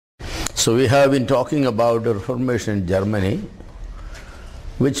So we have been talking about the Reformation in Germany,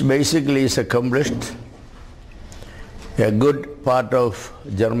 which basically is accomplished. A good part of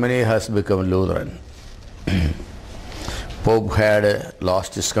Germany has become Lutheran. Pope had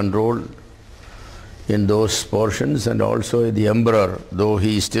lost his control in those portions, and also the emperor, though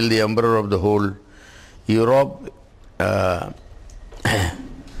he is still the emperor of the whole Europe,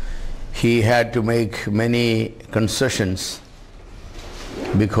 he had to make many concessions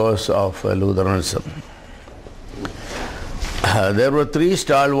because of Lutheranism. There were three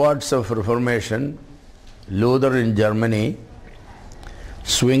stalwarts of Reformation: Luther in Germany,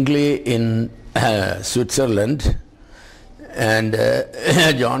 Zwingli in Switzerland, and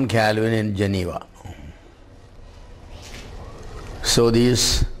John Calvin in Geneva. So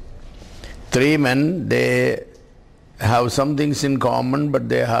these three men, they have some things in common, but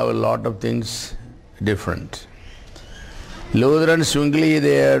they have a lot of things different. Luther and Zwingli,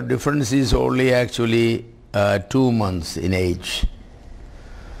 their difference is only actually 2 months in age.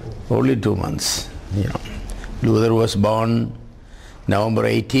 Only 2 months. Luther was born November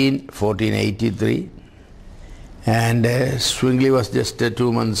 18, 1483, and Zwingli was just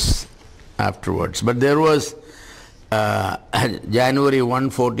 2 months afterwards. But there was January 1,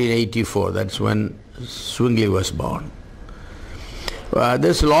 1484, that's when Zwingli was born.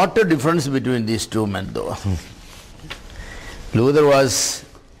 There's a lot of difference between these two men though. Luther was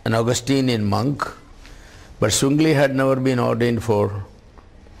an Augustinian monk, but Zwingli had never been ordained for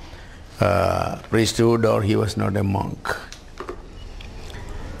priesthood, or he was not a monk.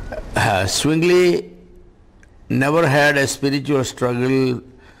 Zwingli never had a spiritual struggle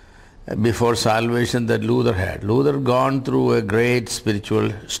before salvation that Luther had. Luther gone through a great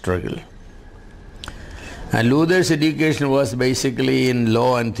spiritual struggle. And Luther's education was basically in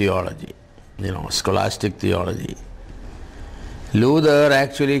law and theology, scholastic theology. Luther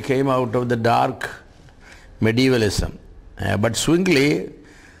actually came out of the dark medievalism. But Zwingli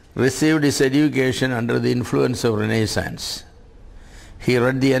received his education under the influence of Renaissance. He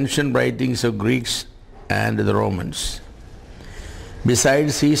read the ancient writings of Greeks and the Romans.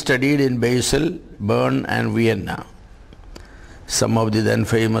 Besides, he studied in Basel, Bern and Vienna, some of the then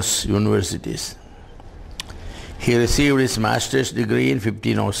famous universities. He received his master's degree in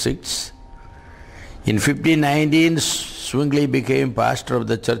 1506. In 1519, Zwingli became pastor of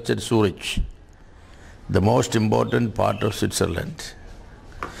the church at Zurich, the most important part of Switzerland.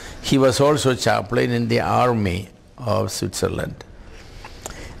 He was also chaplain in the army of Switzerland.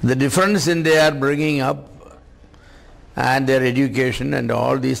 The difference in their bringing up and their education and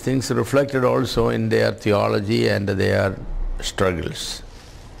all these things reflected also in their theology and their struggles.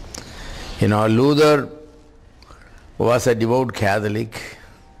 Luther was a devout Catholic.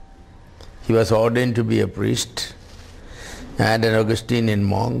 He was ordained to be a priest and an Augustinian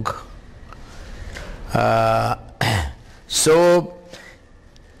monk. So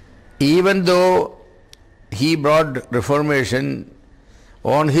even though he brought Reformation,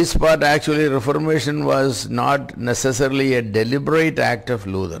 on his part actually Reformation was not necessarily a deliberate act of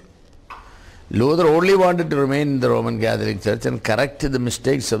Luther. Luther only wanted to remain in the Roman Catholic Church and correct the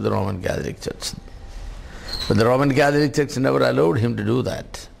mistakes of the Roman Catholic Church. But the Roman Catholic Church never allowed him to do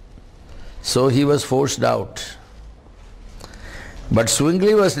that. So he was forced out. But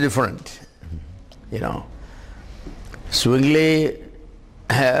Zwingli was different. Zwingli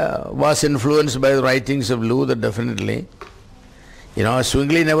was influenced by the writings of Luther, definitely.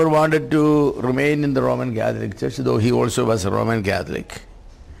 Zwingli never wanted to remain in the Roman Catholic Church, though he also was a Roman Catholic.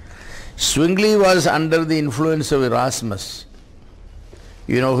 Zwingli was under the influence of Erasmus.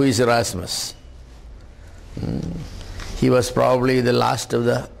 You know who is Erasmus? He was probably the last of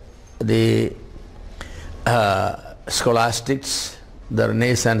the scholastics, the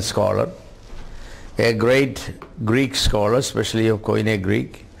Renaissance scholar, a great Greek scholar, especially of Koine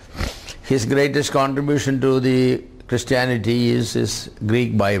Greek. His greatest contribution to the Christianity is his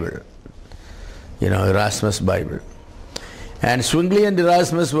Greek Bible, Erasmus Bible. And Zwingli and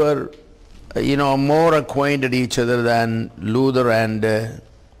Erasmus were, more acquainted each other than Luther and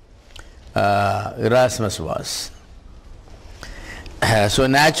Erasmus was. So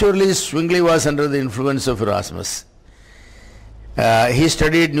naturally, Zwingli was under the influence of Erasmus. He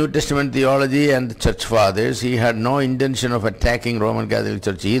studied New Testament theology and the Church Fathers. He had no intention of attacking Roman Catholic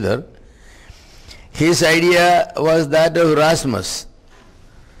Church either. His idea was that of Erasmus,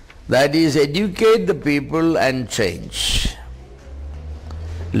 that is, educate the people and change.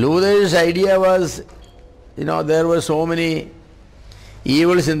 Luther's idea was, there were so many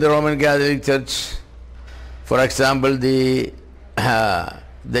evils in the Roman Catholic Church. For example, the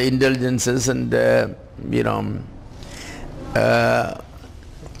indulgences and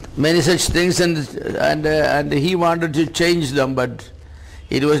many such things, and he wanted to change them, but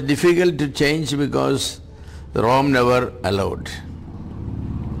it was difficult to change because Rome never allowed.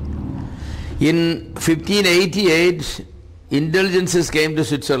 In 1588, intelligences came to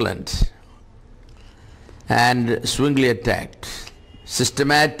Switzerland and Zwingli attacked,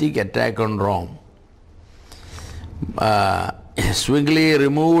 systematic attack on Rome. Zwingli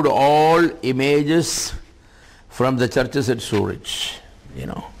removed all images from the churches at Zurich.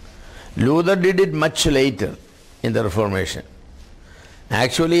 Luther did it much later in the Reformation.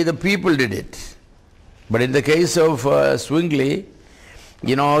 Actually, the people did it. But in the case of Zwingli,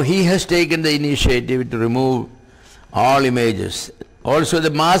 he has taken the initiative to remove all images. Also,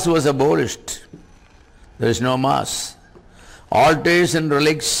 the Mass was abolished. There is no Mass. Altars and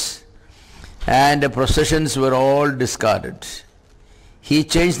relics and processions were all discarded. He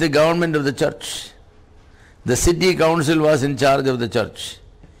changed the government of the church. The city council was in charge of the church.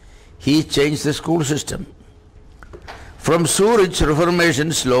 He changed the school system. From Zurich,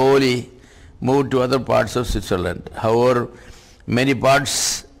 Reformation slowly moved to other parts of Switzerland. However, many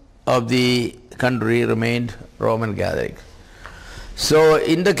parts of the country remained Roman Catholic. So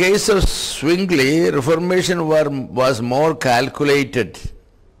in the case of Zwingli, Reformation was more calculated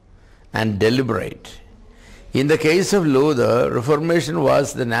and deliberate. In the case of Luther, Reformation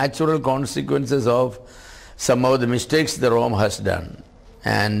was the natural consequences of some of the mistakes that Rome has done.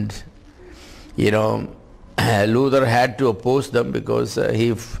 And, Luther had to oppose them because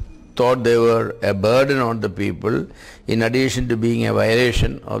he thought they were a burden on the people in addition to being a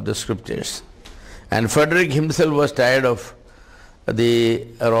violation of the scriptures. And Frederick himself was tired of the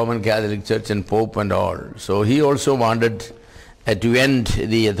Roman Catholic Church and Pope and all. So he also wanted to end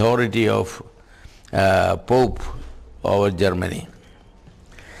the authority of Pope over Germany.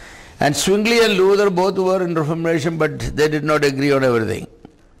 And Zwingli and Luther both were in Reformation, but they did not agree on everything.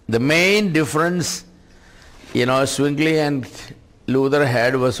 The main difference, Zwingli and Luther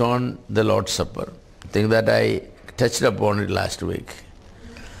had was on the Lord's Supper. I think that I touched upon it last week.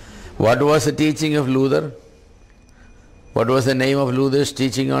 What was the teaching of Luther? What was the name of Luther's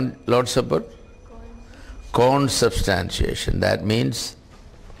teaching on Lord's Supper? Consubstantiation. That means,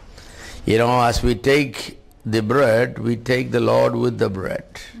 as we take the bread, we take the Lord with the bread.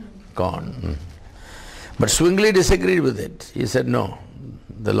 But Zwingli disagreed with it. He said, no,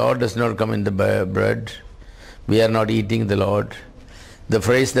 the Lord does not come in the bread. We are not eating the Lord. The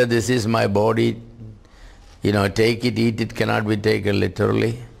phrase that this is my body, take it, eat it, cannot be taken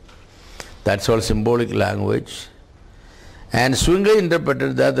literally. That's all symbolic language. And Zwingli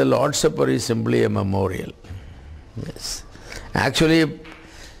interpreted that the Lord's Supper is simply a memorial. Yes. Actually,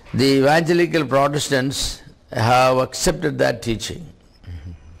 the evangelical Protestants have accepted that teaching.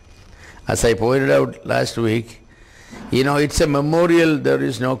 As I pointed out last week, it's a memorial, there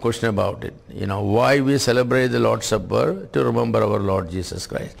is no question about it. Why we celebrate the Lord's Supper? To remember our Lord Jesus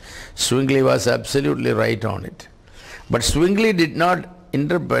Christ. Zwingli was absolutely right on it. But Zwingli did not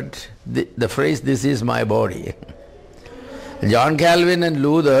interpret the phrase, this is my body. John Calvin and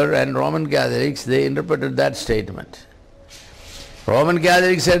Luther and Roman Catholics, they interpreted that statement. Roman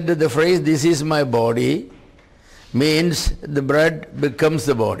Catholics said that the phrase, this is my body, means the bread becomes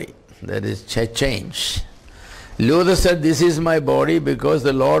the body. That is change. Luther said, this is my body because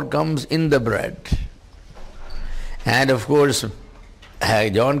the Lord comes in the bread. And of course,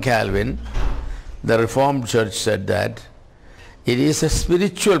 John Calvin, the Reformed Church, said that it is a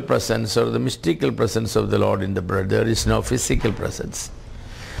spiritual presence or the mystical presence of the Lord in the bread. There is no physical presence.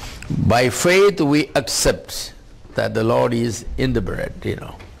 By faith we accept that the Lord is in the bread,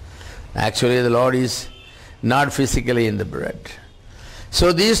 Actually the Lord is not physically in the bread.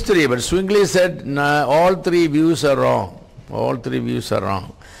 So these three, but Zwingli said, nah, all three views are wrong. All three views are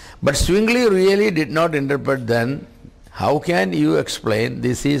wrong. But Zwingli really did not interpret then, how can you explain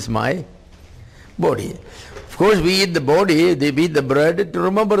this is my body? Of course, we eat the body, they eat the bread to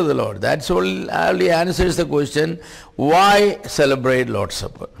remember the Lord. That's only answers the question, why celebrate Lord's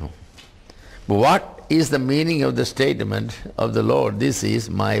Supper? But what is the meaning of the statement of the Lord, this is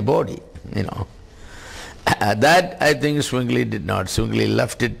my body, That I think Zwingli did not. Zwingli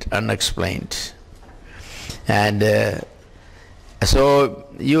left it unexplained. And so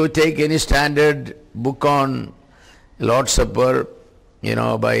you take any standard book on Lord's Supper,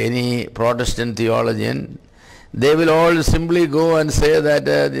 by any Protestant theologian, they will all simply go and say that,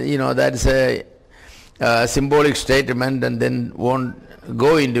 that's a symbolic statement and then won't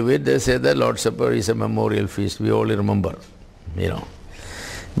go into it. They say that Lord's Supper is a memorial feast. We all remember,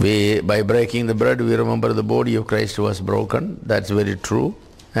 By breaking the bread, we remember the body of Christ was broken. That's very true.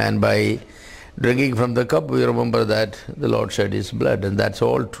 And by drinking from the cup, we remember that the Lord shed his blood, and that's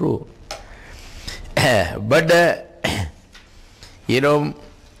all true. But,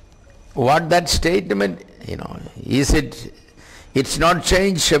 what that statement, it's not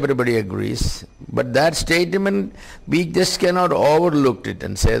changed, everybody agrees. But that statement, we just cannot overlook it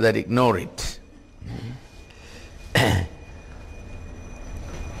and say that ignore it.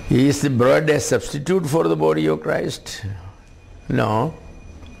 Is the bread a substitute for the body of Christ? No.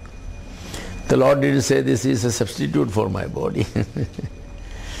 The Lord didn't say this is a substitute for my body.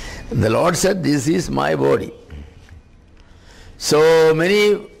 The Lord said this is my body. So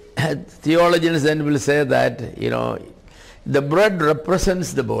many theologians then will say that, the bread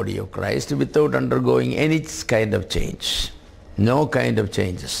represents the body of Christ without undergoing any kind of change. No kind of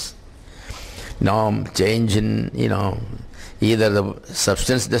changes. No change in, either the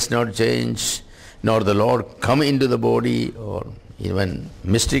substance does not change, nor the Lord come into the body, or even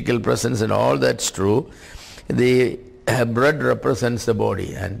mystical presence, and all that's true. The bread represents the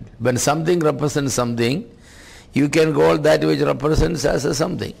body, and when something represents something, you can call that which represents as a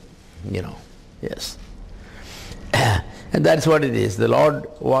something, yes. And that's what it is. The Lord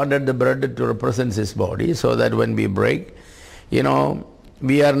wanted the bread to represent his body, so that when we break,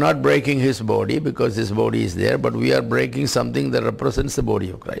 we are not breaking his body because his body is there, but we are breaking something that represents the body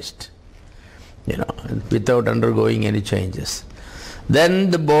of Christ, without undergoing any changes. Then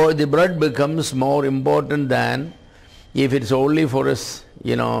the bread becomes more important than if it's only for us,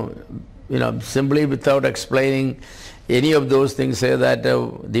 simply without explaining any of those things, say that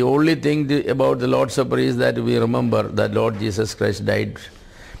the only thing about the Lord's Supper is that we remember that Lord Jesus Christ died,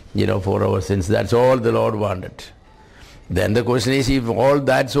 for our sins. That's all the Lord wanted. Then the question is, if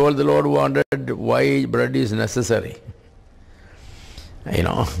that's all the Lord wanted, why bread is necessary?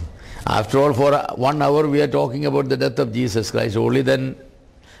 After all, for 1 hour we are talking about the death of Jesus Christ. Only then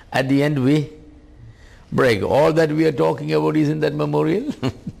at the end we break. All that we are talking about is in that memorial.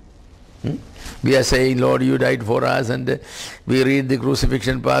 We are saying, Lord, you died for us, and we read the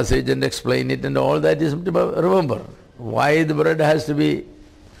crucifixion passage and explain it, and all that is to remember. Why the bread has to be...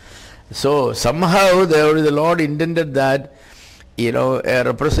 So somehow the Lord intended that, a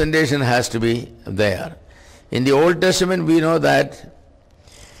representation has to be there. In the Old Testament we know that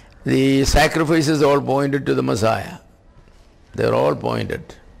the sacrifices all pointed to the Messiah. They are all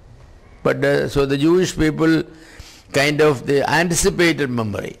pointed. But so the Jewish people they anticipated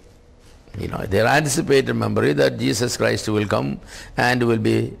memory. Their anticipated memory that Jesus Christ will come and will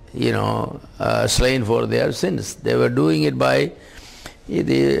be, slain for their sins. They were doing it by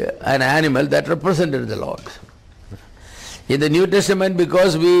an animal that represented the Lord. In the New Testament,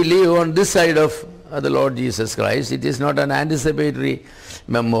 because we live on this side of the Lord Jesus Christ, it is not an anticipatory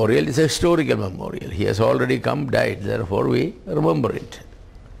memorial, it's a historical memorial. He has already come, died, therefore we remember it.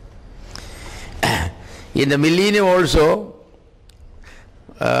 In the millennium also,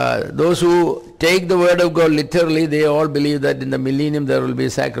 those who take the word of God literally, they all believe that in the millennium there will be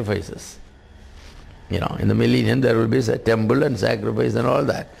sacrifices. In the millennium there will be a temple and sacrifice and all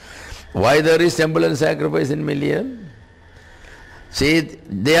that. Why there is temple and sacrifice in millennium? See,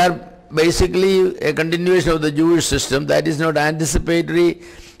 they are basically a continuation of the Jewish system. That is not anticipatory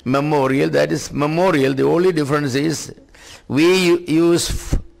memorial, that is memorial. The only difference is we use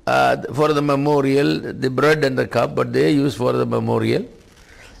for the memorial the bread and the cup, but they use for the memorial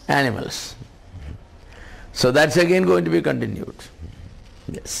animals. So that's again going to be continued.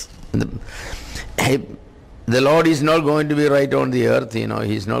 Yes. The Lord is not going to be right on the earth, He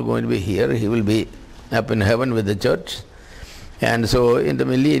is not going to be here. He will be up in heaven with the church. And so in the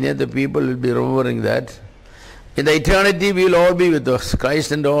millennium, the people will be remembering that. In the eternity, we will all be with us.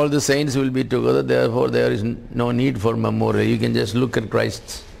 Christ and all the saints will be together. Therefore, there is no need for memorial. You can just look at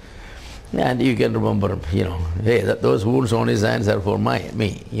Christ and you can remember, hey, those wounds on his hands are for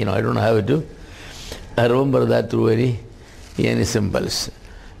me. I don't have to remember that through any symbols.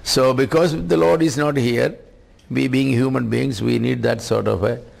 So because the Lord is not here, we being human beings, we need that sort of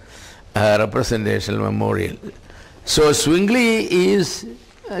a representational memorial. So Zwingli is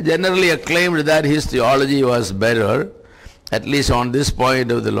generally acclaimed that his theology was better, at least on this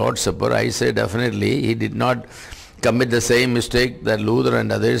point of the Lord's Supper. I say definitely he did not commit the same mistake that Luther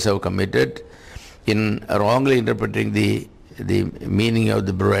and others have committed in wrongly interpreting the meaning of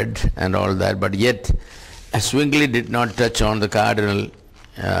the bread and all that, but yet Zwingli did not touch on the cardinal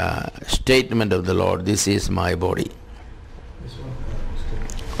statement of the Lord, this is my body.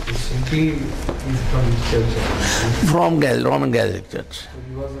 Zwingli is from which church? From Roman Catholic Church. So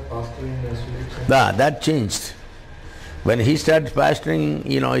he was a pastor in the Swedish church? That changed. When he started pastoring,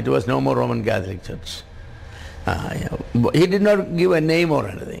 it was no more Roman Catholic Church. Yeah. But he did not give a name or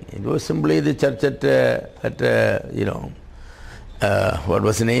anything. It was simply the church what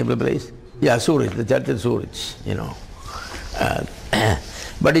was the name of the place? Yeah, Zurich, the church at Zurich,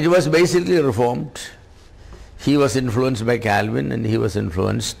 But it was basically reformed. He was influenced by Calvin and he was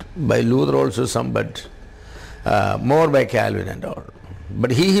influenced by Luther also some, but more by Calvin and all.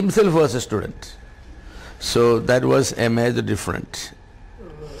 But he himself was a student. So that was a major difference.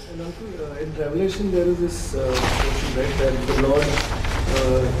 And uncle, in Revelation there is this portion, right, that the Lord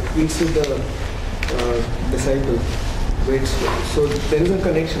eats with the disciples, waits for. So there is a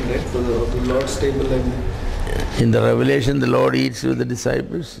connection, right, for the Lord's table and... In the Revelation, the Lord eats with the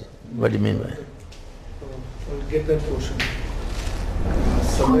disciples? What do you mean by it? I'll get that portion.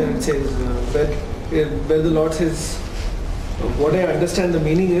 Somewhere it says, where the Lord says, what I understand the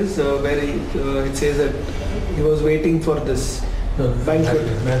meaning is, where it says that he was waiting for this banquet.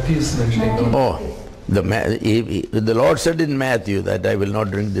 Matthew is mentioning. The Lord said in Matthew that I will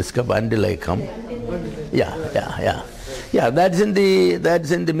not drink this cup until I come. Yeah, that's in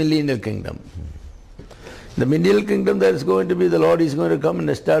the millennial kingdom. The millennial kingdom, there's going to be, the Lord is going to come and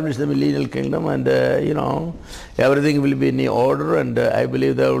establish the millennial kingdom, and everything will be in order, and I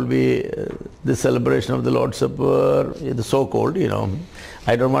believe there will be the celebration of the Lord's Supper, the so-called,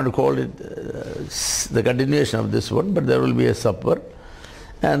 I don't want to call it the continuation of this one, but there will be a supper,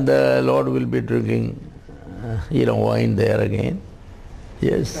 and the Lord will be drinking, wine there again.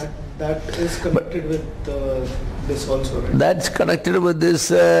 Yes. That is connected with this also, right? That's connected with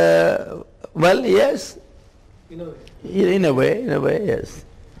this, well, yes. In a way, yes.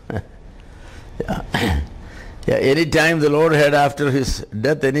 Yeah, any time the Lord had, after his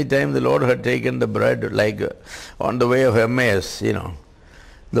death, any time the Lord had taken the bread, like on the way of Emmaus,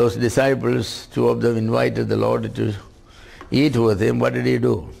 those disciples, two of them invited the Lord to eat with him. What did he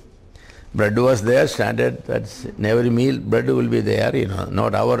do? Bread was there, standard, that's in every meal, bread will be there,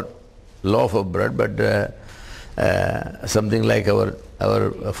 not our loaf of bread, but something like our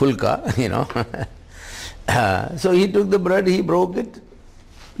fulka, So he took the bread, he broke it,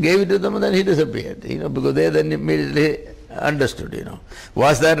 gave it to them, and then he disappeared, because they then immediately understood,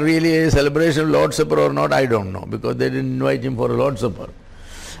 Was that really a celebration of Lord's Supper or not? I don't know, because they didn't invite him for a Lord's Supper.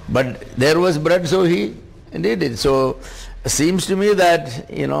 But there was bread, so he did it. So it seems to me that,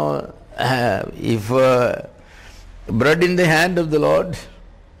 if bread in the hand of the Lord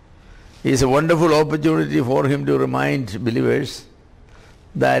is a wonderful opportunity for him to remind believers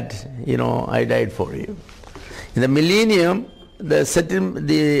that, I died for you. In the millennium,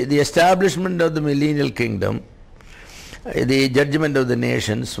 the establishment of the millennial kingdom, the judgment of the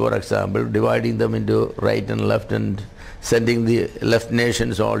nations, for example, dividing them into right and left and sending the left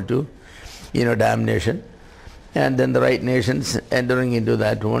nations all to, damnation, and then the right nations entering into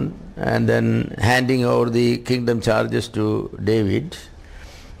that one, and then handing over the kingdom charges to David,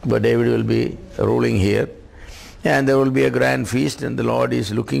 but David will be ruling here. And there will be a grand feast, and the Lord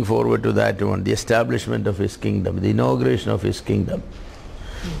is looking forward to that one, the establishment of his kingdom, the inauguration of his kingdom.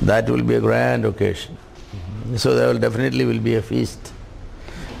 That will be a grand occasion. So there will definitely be a feast.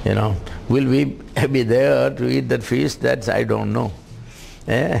 Will we be there to eat that feast? That's, I don't know.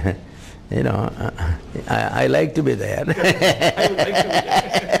 I like to be there.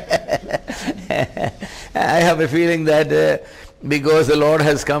 I have a feeling that because the Lord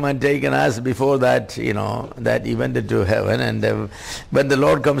has come and taken us before that, that event to heaven, and when the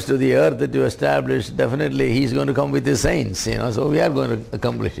Lord comes to the earth to establish, definitely he's going to come with his saints, so we are going to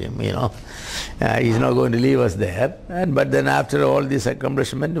accomplish him, he's not going to leave us there, but then after all this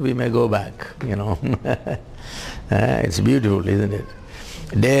accomplishment, we may go back, It's beautiful, isn't it?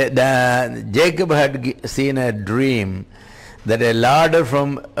 Jacob had seen a dream that a ladder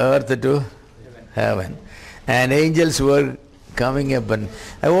from earth to heaven, and angels were coming up, and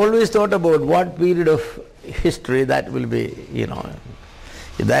I've always thought about what period of history that will be,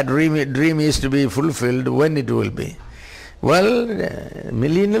 if that dream is to be fulfilled, when it will be. Well,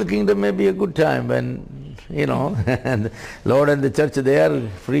 millennial kingdom may be a good time when, and the Lord and the church, they are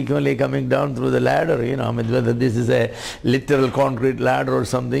frequently coming down through the ladder, whether this is a literal concrete ladder or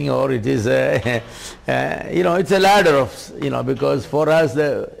something, or it is a, it's a ladder of, because for us,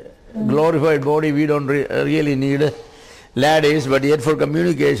 the glorified body, we don't really need ladders, but yet for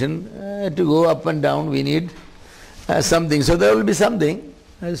communication, to go up and down, we need something. So there will be something.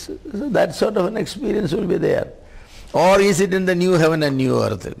 So that sort of an experience will be there. Or is it in the new heaven and new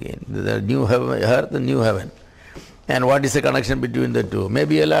earth again? The new heaven, earth and new heaven. And what is the connection between the two?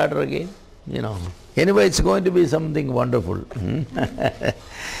 Maybe a ladder again, Anyway, it's going to be something wonderful.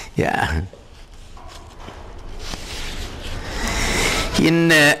 Yeah.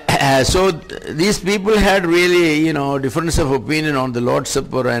 So these people had really, difference of opinion on the Lord's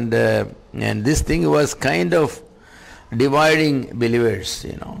Supper, and this thing was kind of dividing believers.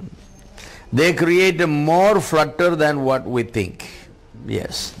 They created more flutter than what we think.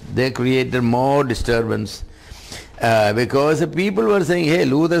 Yes, they created more disturbance because the people were saying, hey,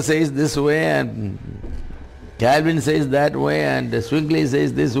 Luther says this way and Calvin says that way and Zwingli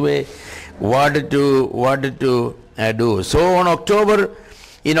says this way. What to do? So in October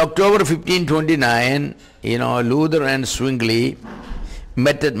 1529, Luther and Zwingli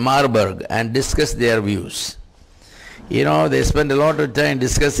met at Marburg and discussed their views. They spent a lot of time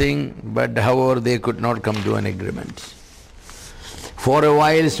discussing, but however they could not come to an agreement. For a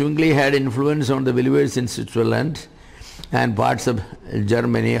while, Zwingli had influence on the believers in Switzerland and parts of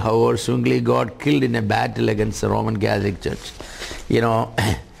Germany. However, Zwingli got killed in a battle against the Roman Catholic Church.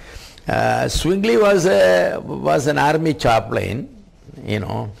 Zwingli was an army chaplain.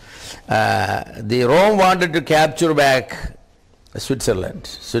 The Rome wanted to capture back Switzerland.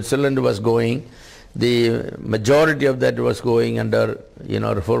 Switzerland was going. The majority of that was going under,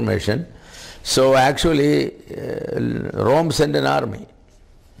 Reformation. So actually, Rome sent an army.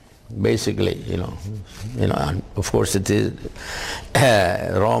 Basically, of course it is,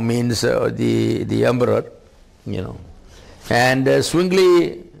 Rome means the emperor, and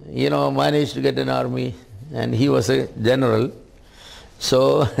Zwingli, managed to get an army, and he was a general.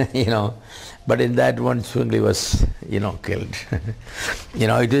 So, but in that one, Zwingli was, killed.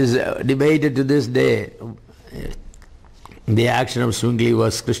 It is debated to this day, the action of Zwingli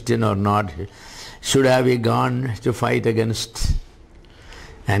was Christian or not. Should have he gone to fight against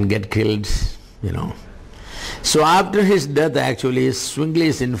and get killed, So after his death, actually,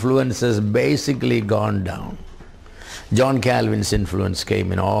 Zwingli's influence has basically gone down. John Calvin's influence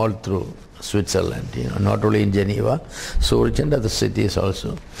came in all through Switzerland, not only in Geneva, Zurich and other cities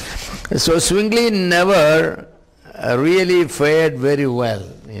also. So Zwingli never really fared very well,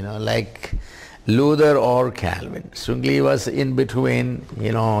 like Luther or Calvin. Zwingli was in between,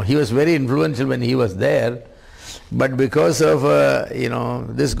 he was very influential when he was there, but because of,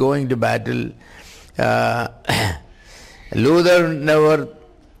 this going to battle, Luther never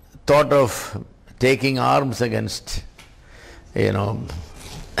thought of taking arms against,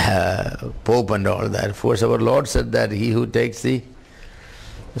 Pope and all that. Of course, our Lord said that he who takes the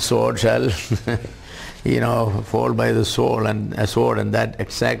sword shall, fall by the sword, and that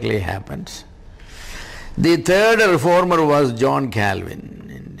exactly happens. The third reformer was John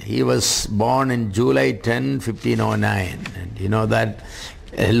Calvin. He was born in July 10, 1509. And you know that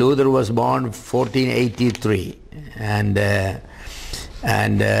Luther was born 1483, and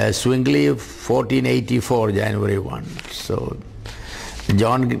Zwingli 1484, January 1. So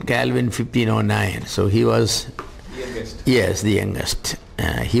John Calvin 1509. So he was the youngest. Yes, the youngest.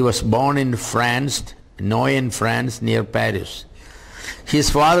 He was born in France, Noyon, France, near Paris. His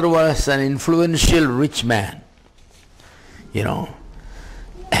father was an influential rich man. He had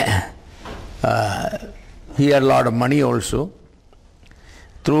a lot of money also.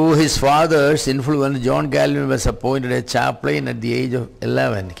 Through his father's influence, John Calvin was appointed a chaplain at the age of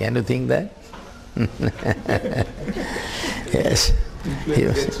 11. Can you think that? Yes.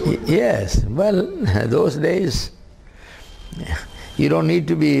 Yes. Well, those days, you don't need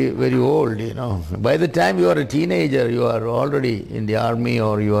to be very old, By the time you are a teenager, you are already in the army,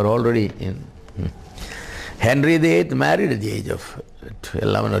 or you are already in. Henry VIII married at the age of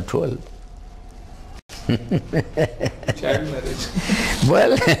 11 or 12. Child marriage.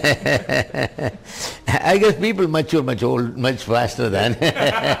 Well, I guess people mature much faster than,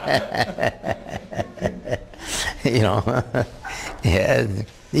 Yeah,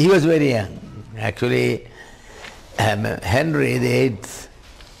 he was very young. Actually, Henry VIII,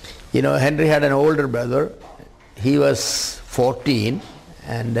 Henry had an older brother. He was 14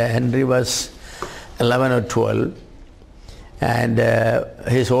 and Henry was 11 or 12. And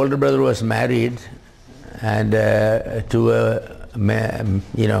his older brother was married and to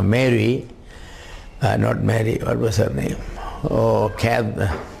Mary, not Mary, what was her name? Oh,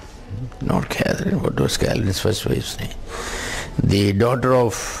 not Catherine, what was Calvin's first wife's name? The daughter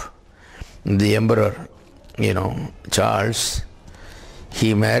of the emperor, Charles.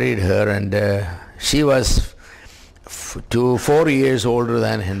 He married her, and she was 4 years older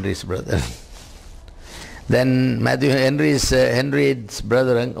than Henry's brother. Then Henry's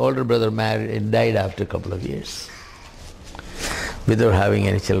older brother died after a couple of years without having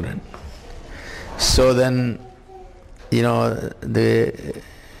any children. So then, the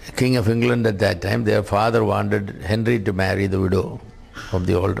King of England at that time, their father wanted Henry to marry the widow of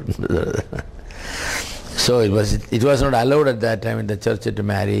the older brother. So it was not allowed at that time in the church to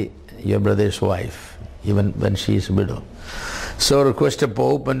marry your brother's wife, even when she is a widow. So requested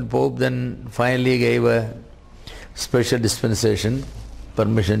Pope, and Pope then finally gave a special dispensation,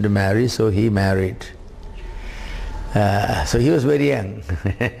 permission to marry, so he married. So he was very young.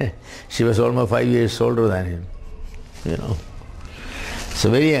 She was almost 5 years older than him, you know.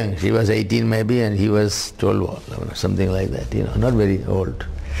 So very young. She was 18 maybe, and he was 12 or 11 or something like that, you know, not very old.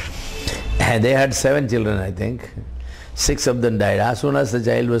 And they had 7 children, I think. 6 of them died. As soon as the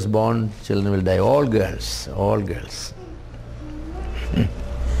child was born, children will die. All girls, all girls.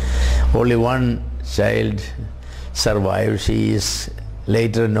 Only one child survived. She is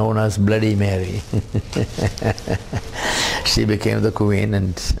later known as Bloody Mary. She became the queen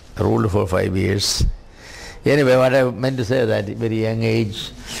and ruled for 5 years. Anyway, what I meant to say, that very young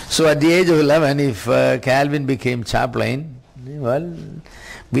age. So at the age of 11, if Calvin became chaplain, well,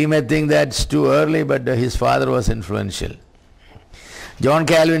 we may think that's too early, but his father was influential. John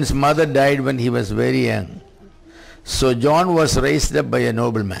Calvin's mother died when he was very young. So John was raised up by a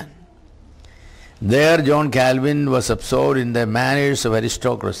nobleman. There John Calvin was absorbed in the manners of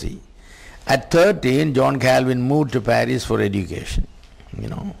aristocracy. At 13, John Calvin moved to Paris for education, you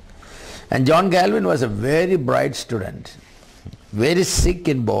know. And John Calvin was a very bright student, very sick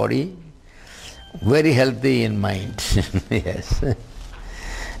in body, very healthy in mind. Yes.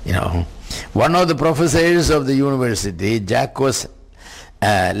 You know, one of the professors of the university, Jacques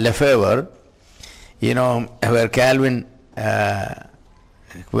Lefebvre, you know, where Calvin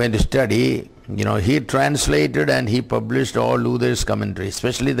went to study, you know, he translated and he published all Luther's commentary,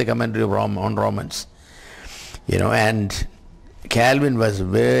 especially the commentary on Romans. You know, and Calvin was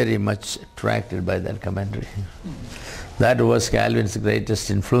very much attracted by that commentary. That was Calvin's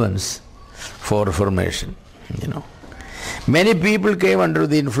greatest influence for Reformation, you know. Many people came under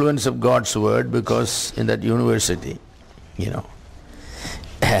the influence of God's word because in that university, you know.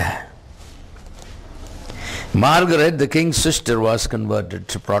 Margaret, the king's sister, was converted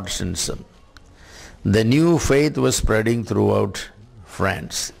to Protestantism. The new faith was spreading throughout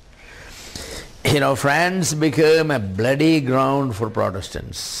France. You know, France became a bloody ground for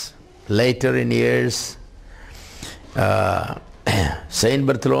Protestants. Later in years, Saint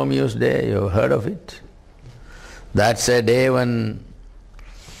Bartholomew's Day, you have heard of it? That's a day when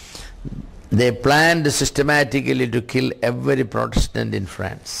they planned systematically to kill every Protestant in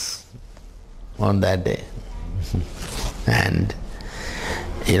France on that day. And,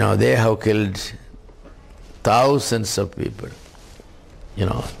 you know, they have killed thousands of people, you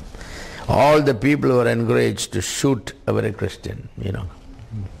know. All the people were encouraged to shoot every Christian, you know,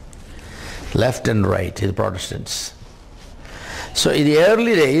 left and right, the Protestants. So in the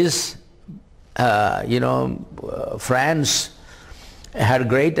early days, you know, France had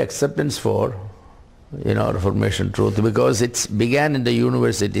great acceptance for, you know, Reformation truth, because it began in the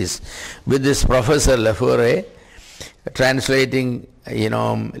universities with this Professor Lefebvre translating, you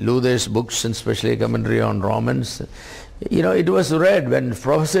know, Luther's books and especially commentary on Romans. You know, it was read when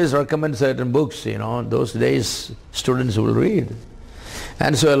professors recommend certain books, you know, those days students will read.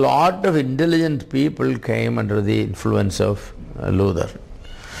 And so a lot of intelligent people came under the influence of Luther.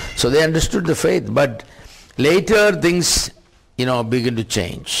 So they understood the faith, but later things, you know, began to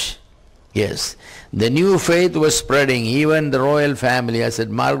change. Yes, the new faith was spreading. Even the royal family, I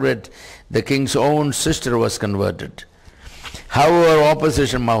said, Margaret, the king's own sister, was converted. However,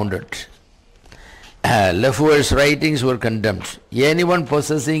 opposition mounted. Lefebvre's writings were condemned. Anyone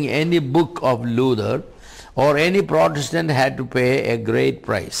possessing any book of Luther or any Protestant had to pay a great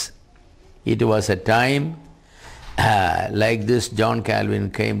price. It was a time like this. John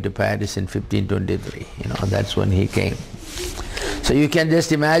Calvin came to Paris in 1523. You know, that's when he came. So you can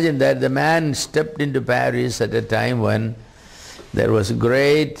just imagine that the man stepped into Paris at a time when there was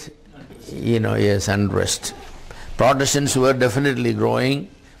great, you know, yes, unrest. Protestants were definitely growing.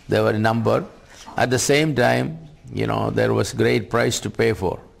 They were in number. At the same time, you know, there was great price to pay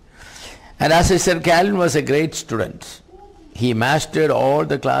for. And as I said, Calvin was a great student. He mastered all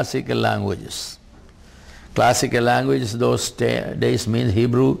the classical languages. Classical languages those days means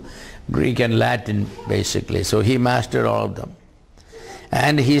Hebrew, Greek and Latin basically. So he mastered all of them.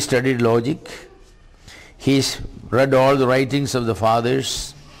 And he studied logic. He read all the writings of the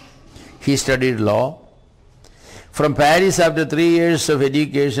fathers. He studied law. From Paris, after 3 years of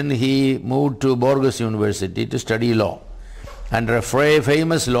education, he moved to Bourges University to study law under a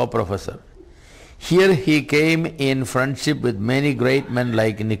famous law professor. Here he came in friendship with many great men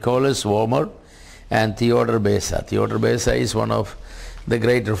like Nicholas Wormer and Theodore Beza. Theodore Beza is one of the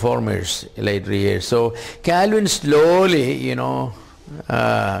great reformers in later years. So Calvin slowly, you know,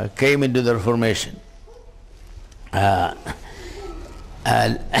 came into the Reformation. Uh,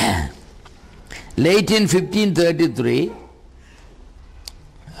 uh, late in 1533,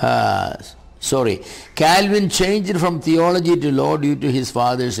 Calvin changed from theology to law due to his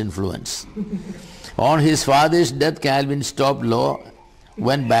father's influence. On his father's death, Calvin stopped law,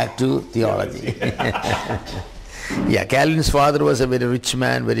 went back to theology. Yeah, Calvin's father was a very rich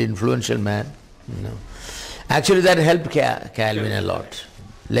man, very influential man. You know. Actually, that helped Calvin a lot.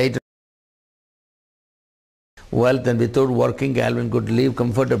 Later, wealth, and without working, Calvin could live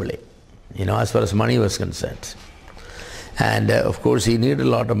comfortably, you know, as far as money was concerned. And of course, he needed a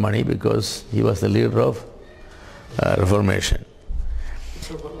lot of money because he was the leader of Reformation.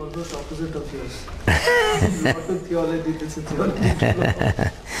 So almost opposite of yours. Not in theology, this is theology.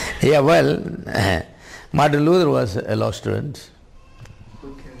 Yeah, well, Martin Luther was a law student.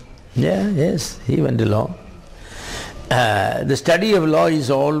 Okay. Yeah, yes, he went to law. The study of law is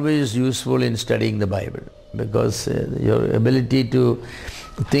always useful in studying the Bible because your ability to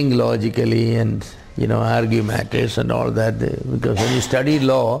think logically and, you know, argue matters and all that, because when you study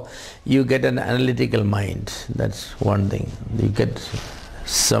law, you get an analytical mind. That's one thing. You get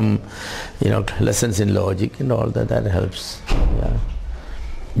some, you know, lessons in logic and all that. That helps. Yeah.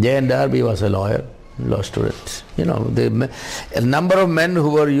 J.N. Darby was a lawyer, law student. You know, a number of men who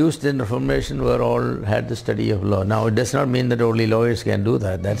were used in Reformation were all had the study of law. Now, it does not mean that only lawyers can do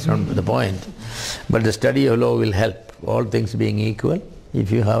that. That's not the point. But the study of law will help. All things being equal, if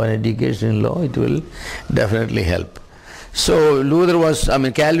you have an education in law, it will definitely help. So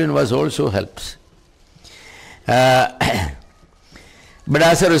Calvin was also helped. But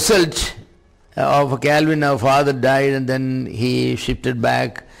as a result of Calvin, our father died, and then he shifted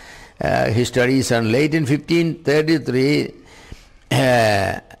back his studies. And late in 1533,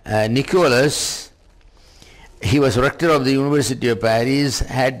 Nicholas, he was rector of the University of Paris,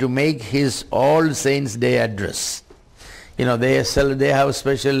 had to make his All Saints' Day address. You know, they have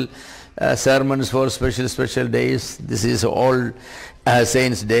special sermons for special days. This is All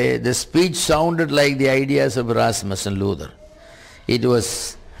Saints' Day. The speech sounded like the ideas of Erasmus and Luther. It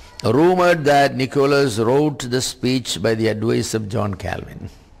was rumored that Nicholas wrote the speech by the advice of John Calvin.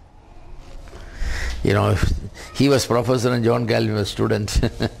 You know, he was professor and John Calvin was student.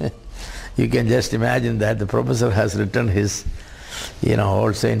 You can just imagine that the professor has written his, you know,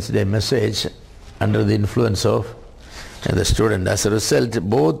 All Saints' Day message under the influence of the student. As a result,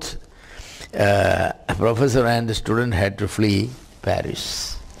 both professor and the student had to flee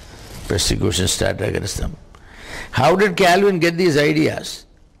Paris. Persecution started against them. How did Calvin get these ideas?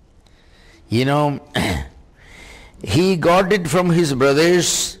 You know, he got it from his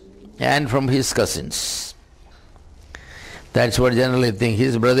brothers and from his cousins. That's what generally think.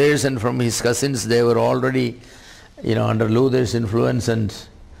 His brothers and from his cousins, they were already, you know, under Luther's influence and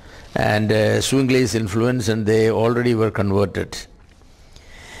Zwingli's influence, and they already were converted.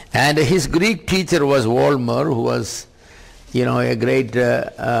 And his Greek teacher was Walmer, who was, you know, a great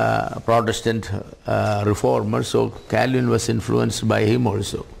Protestant reformer, so Calvin was influenced by him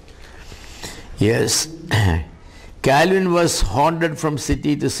also. Yes, Calvin was haunted from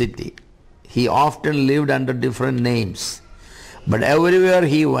city to city. He often lived under different names, but everywhere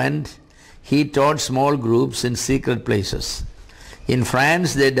he went, he taught small groups in secret places. In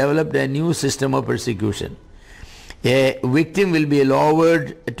France, they developed a new system of persecution. A victim will be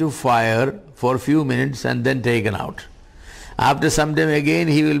lowered to fire for a few minutes and then taken out. After some time again,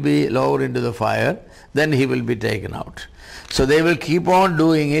 he will be lowered into the fire, then he will be taken out. So they will keep on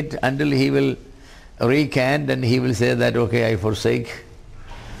doing it until he will recant and he will say that, okay, I forsake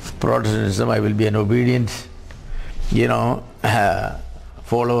Protestantism, I will be an obedient, you know,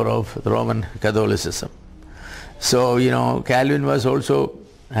 follower of the Roman Catholicism. So, you know, Calvin was also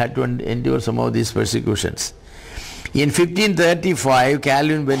had to endure some of these persecutions. In 1535,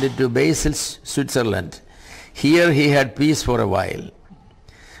 Calvin went into Basel, Switzerland. Here he had peace for a while.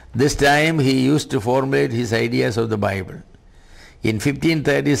 This time he used to formulate his ideas of the Bible. In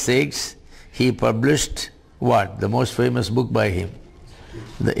 1536, he published what? The most famous book by him,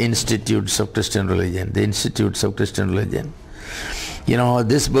 The Institutes of Christian Religion. The Institutes of Christian Religion. You know,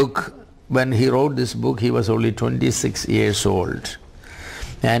 this book, when he wrote this book, he was only 26 years old.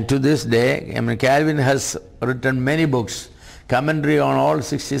 And to this day, Calvin has written many books, commentary on all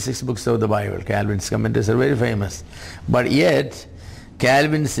 66 books of the Bible. Calvin's commentaries are very famous. But yet,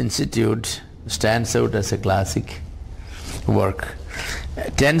 Calvin's Institute stands out as a classic work.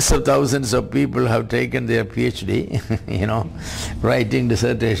 Tens of thousands of people have taken their PhD, you know, writing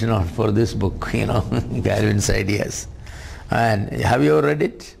dissertation for this book, you know, Calvin's ideas. And have you ever read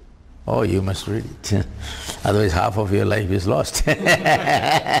it? Oh, you must read it. Otherwise half of your life is lost.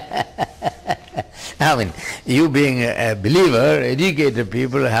 I mean, you being a believer, educated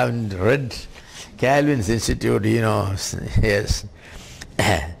people haven't read Calvin's Institute, yes.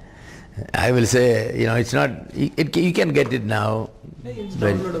 I will say, it's not, you can get it now. It's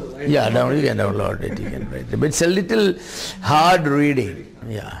downloadable, right? Yeah, you can download it, you can write it. But it's a little hard reading,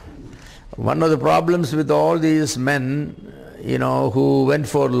 yeah. One of the problems with all these men, who went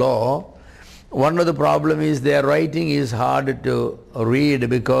for law, one of the problem is their writing is hard to read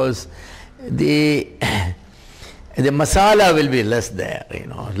because the masala will be less there,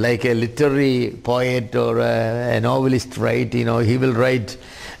 like a literary poet or a novelist write, he will write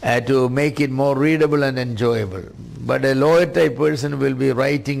to make it more readable and enjoyable. But a lawyer type person will be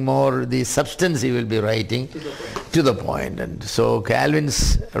writing more, the substance he will be writing to the point. And so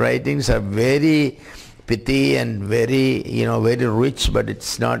Calvin's writings are very pithy and very, very rich, but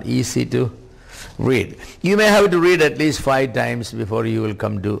it's not easy to read. You may have to read at least 5 times before you will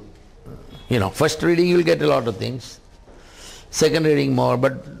come to, first reading you will get a lot of things, second reading more,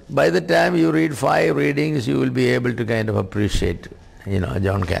 but by the time you read 5 readings you will be able to kind of appreciate,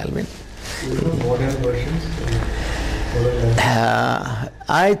 John Calvin. Modern versions?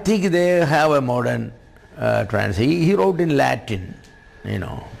 I think they have a modern translation. He wrote in Latin,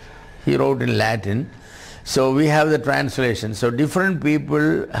 he wrote in Latin. So we have the translation. So different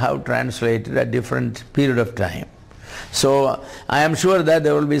people have translated at different period of time. So I am sure that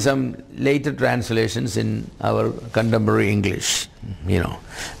there will be some later translations in our contemporary English.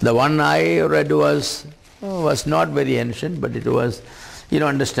 The one I read was not very ancient, but it was,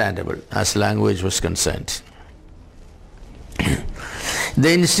 understandable as language was concerned.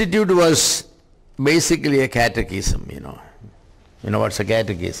 The institute was basically a catechism. What's a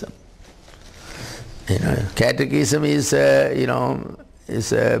catechism? Catechism is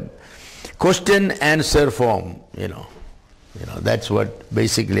a question answer form. That's what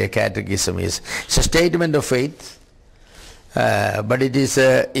basically a catechism is. It's a statement of faith, but it is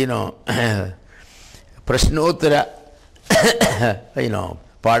a prashnotara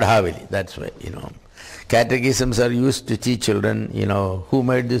padhavali. That's why catechisms are used to teach children. Who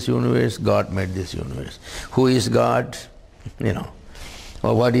made this universe? God made this universe. Who is God?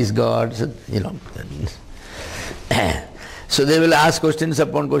 Or what is God? So they will ask questions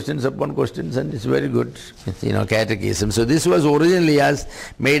upon questions upon questions, and it's very good, catechism. So this was originally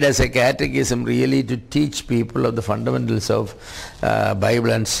made as a catechism really to teach people of the fundamentals of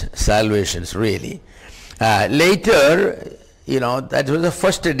Bible and salvations, really. Later, that was the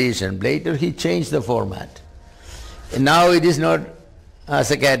first edition. Later he changed the format. Now it is not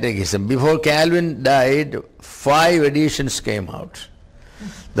as a catechism. Before Calvin died, 5 editions came out.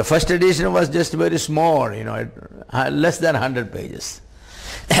 The first edition was just very small, less than 100 pages.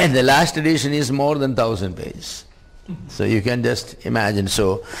 And the last edition is more than 1,000 pages. So you can just imagine.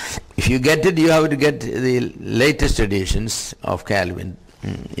 So if you get it, you have to get the latest editions of Calvin.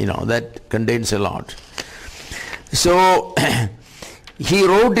 That contains a lot. So he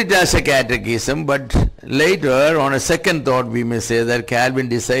wrote it as a catechism, but later, on a second thought, we may say that Calvin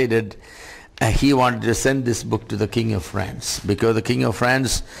decided he wanted to send this book to the King of France, because the King of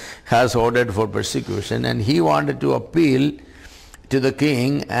France has ordered for persecution, and he wanted to appeal to the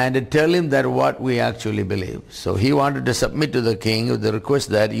king and tell him that what we actually believe. So he wanted to submit to the king with the request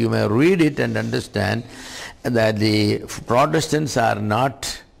that you may read it and understand that the Protestants are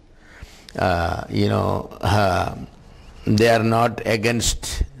not, they are not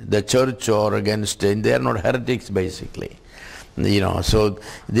against the church or against, they are not heretics basically. So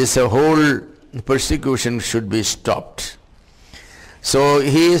this whole persecution should be stopped. So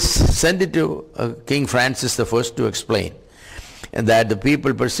he sent it to King Francis I to explain that the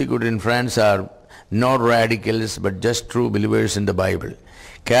people persecuted in France are not radicals but just true believers in the Bible.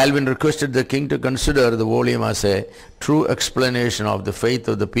 Calvin requested the king to consider the volume as a true explanation of the faith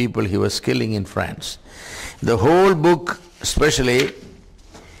of the people he was killing in France. The whole book, especially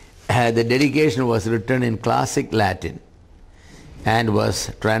the dedication, was written in classic Latin and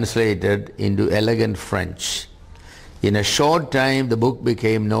was translated into elegant French. In a short time, the book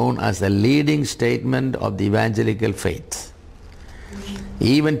became known as the leading statement of the evangelical faith.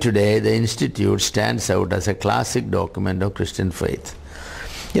 Even today, the Institute stands out as a classic document of Christian faith.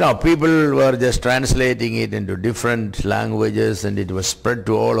 People were just translating it into different languages, and it was spread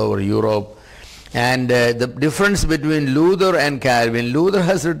to all over Europe. And the difference between Luther and Calvin, Luther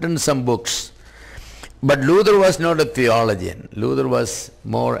has written some books, but Luther was not a theologian. Luther was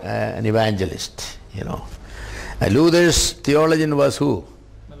more an evangelist, Luther's theologian was who?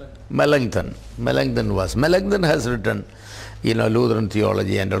 Melanchthon. Melanchthon has written, Lutheran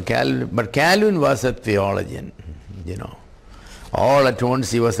theology and Calvin, but Calvin was a theologian, All at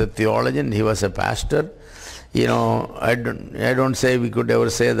once he was a theologian, he was a pastor. You know, I don't say we could ever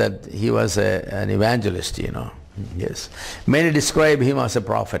say that he was an evangelist, you know. Yes. Many describe him as a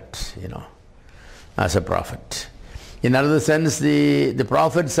prophet, you know, as a prophet. In another sense, the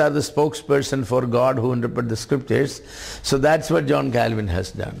prophets are the spokesperson for God who interpret the scriptures. So that's what John Calvin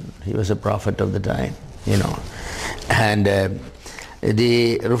has done. He was a prophet of the time, you know. And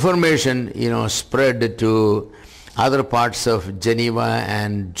the Reformation, you know, spread to other parts of Geneva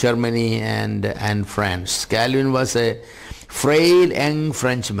and Germany and France. Calvin was a frail young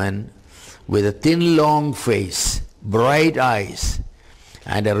Frenchman with a thin, long face, bright eyes,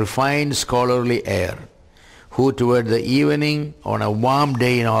 and a refined scholarly air, who toward the evening on a warm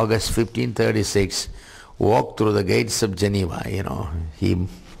day in August 1536 walked through the gates of Geneva, you know. He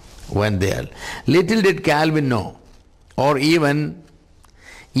went there. Little did Calvin know, or even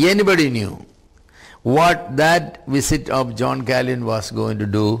anybody knew, what that visit of John Calvin was going to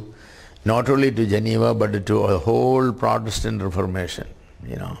do, not only to Geneva but to a whole Protestant Reformation,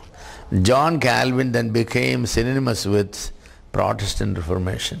 you know. John Calvin then became synonymous with Protestant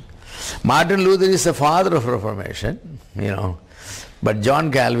Reformation. Martin Luther is the father of Reformation, you know, but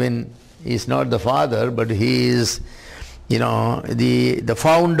John Calvin is not the father, but he is, you know, the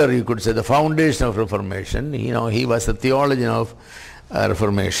founder, you could say, the foundation of Reformation. You know, he was the theologian of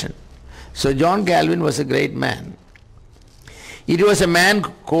Reformation. So John Calvin was a great man. It was a man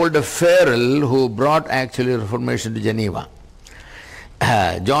called Farel who brought actually Reformation to Geneva.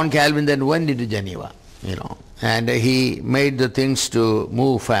 John Calvin then went into Geneva, you know, and he made the things to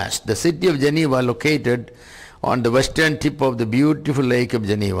move fast. The city of Geneva, located on the western tip of the beautiful lake of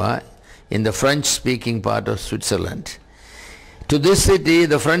Geneva in the French-speaking part of Switzerland. To this city,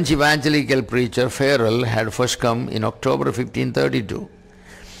 the French evangelical preacher Farel had first come in October 1532.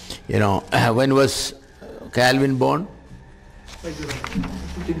 You know, when was Calvin born?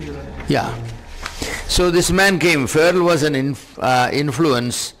 Yeah. So this man came. Farel was an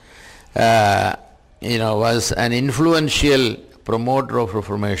influence, you know, was an influential promoter of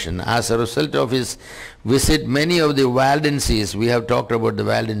Reformation. As a result of his visit, many of the Waldenses, we have talked about the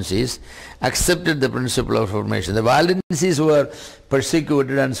Waldenses, accepted the principle of Reformation. The Waldenses were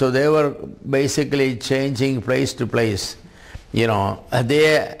persecuted, and so they were basically changing place to place. You know,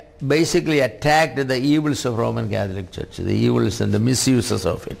 they basically attacked the evils of Roman Catholic Church, the evils and the misuses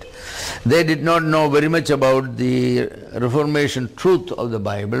of it. They did not know very much about the Reformation truth of the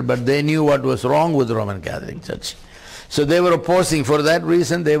Bible, but they knew what was wrong with the Roman Catholic Church. So they were opposing. For that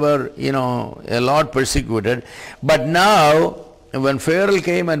reason, they were, you know, a lot persecuted. But now, when Farel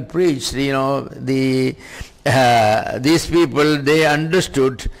came and preached, you know, these people, they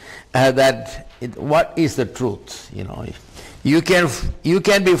understood that what is the truth, you know. You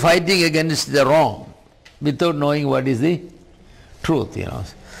can be fighting against the wrong without knowing what is the truth, you know.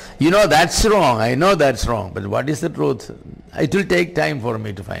 You know that's wrong, I know that's wrong, but what is the truth? It will take time for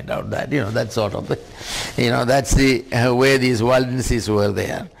me to find out that, you know, that sort of thing. You know, that's the way these Waldenses were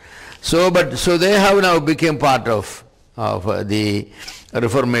there. So they have now become part of the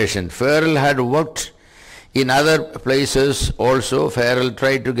Reformation. Farel had worked in other places also. Farel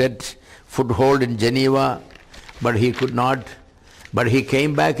tried to get foothold in Geneva, but he could not. But he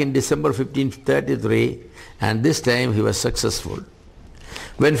came back in December 1533, and this time he was successful.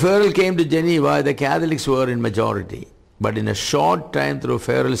 When Farel came to Geneva, the Catholics were in majority. But in a short time, through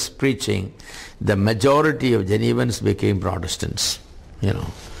Farel's preaching, the majority of Genevans became Protestants. You know,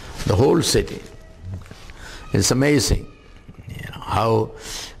 the whole city. It's amazing, you know, how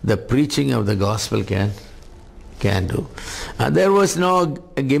the preaching of the gospel can do. And there was no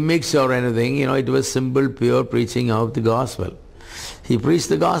gimmicks or anything, you know, it was simple, pure preaching of the gospel. He preached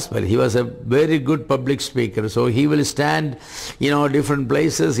the gospel. He was a very good public speaker, so he will stand, you know, different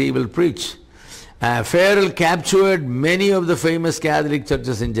places, he will preach. Farel captured many of the famous Catholic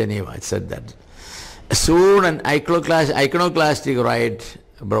churches in Geneva, it said that. Soon an iconoclastic riot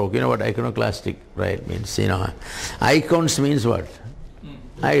broke. You know what iconoclastic riot means? You know, icons means what?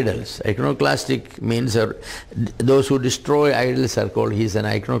 Idols. Iconoclastic means those who destroy idols are called, he's an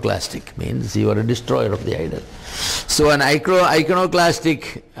iconoclastic, means you are a destroyer of the idol. So an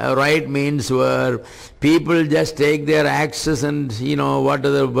iconoclastic riot means where people just take their axes and, you know, what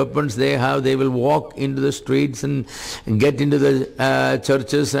other weapons they have, they will walk into the streets and get into the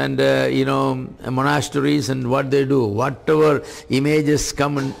churches and, you know, monasteries, and what they do, whatever images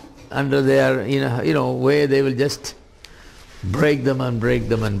come under their, you know, way, they will just break them and break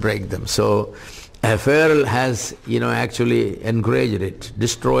them and break them. So Farel has, you know, actually encouraged it,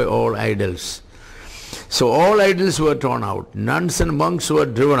 destroy all idols. So all idols were torn out, nuns and monks were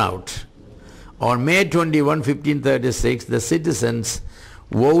driven out, On May 21, 1536, the citizens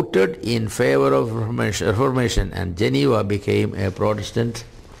voted in favor of Reformation, and Geneva became a Protestant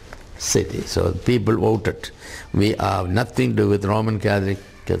city. So people voted. We have nothing to do with Roman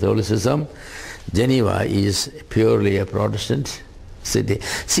Catholicism. Geneva is purely a Protestant city.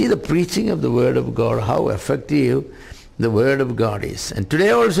 See the preaching of the Word of God, how effective the Word of God is. And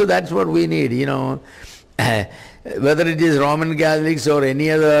today also that's what we need, whether it is Roman Catholics or any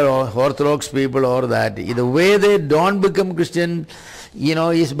other Orthodox people or that, the way they don't become Christian,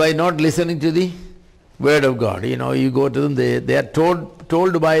 is by not listening to the Word of God. You go to them, they are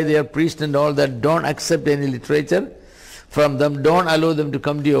told by their priest and all that, don't accept any literature from them, don't allow them to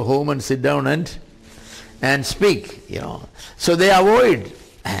come to your home and sit down and speak, So they avoid.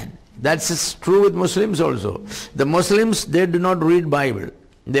 And that's true with Muslims also. The Muslims, they do not read Bible.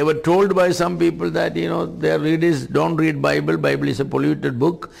 They were told by some people that, their readers don't read Bible. Bible is a polluted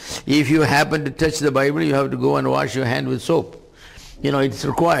book. If you happen to touch the Bible, you have to go and wash your hand with soap. It's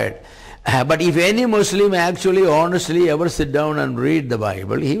required. But if any Muslim actually honestly ever sit down and read the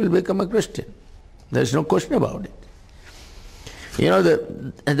Bible, he will become a Christian. There's no question about it.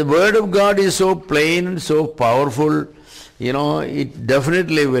 The Word of God is so plain and so powerful, it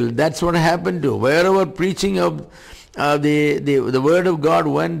definitely will. That's what happened to. Wherever preaching of the Word of God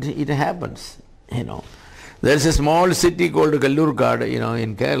went, it happens. There's a small city called Kallurkad,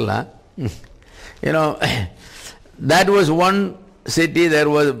 in Kerala. That was one city, there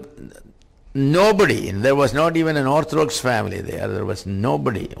was nobody. There was not even an Orthodox family there. There was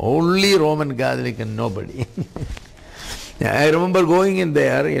nobody. Only Roman Catholic and nobody. I remember going in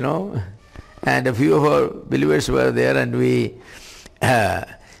there, and a few of our believers were there, and we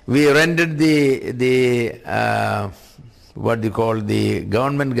rented the what they call the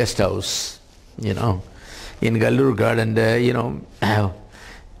government guest house, in Kallurkad, and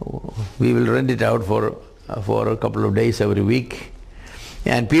we will rent it out for a couple of days every week,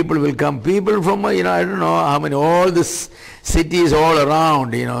 and people will come. People from I don't know how many, all this cities all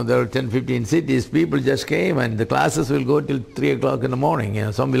around, there are 10, 15 cities. People just came, and the classes will go till 3 o'clock in the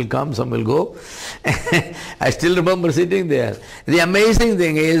morning. Some will come, some will go. I still remember sitting there. The amazing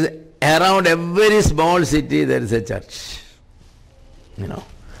thing is, around every small city there is a church.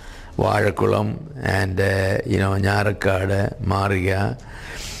 Vazhakulam and Nyarakkad, Mariga,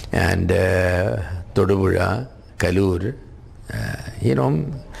 and Todupuzha, Kallur,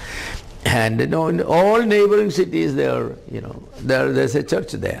 and in all neighboring cities there's a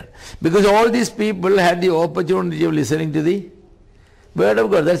church there. Because all these people had the opportunity of listening to the Word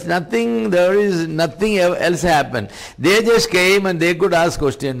of God. There is nothing else happened. They just came and they could ask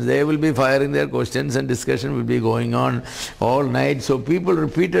questions. They will be firing their questions and discussion will be going on all night. So people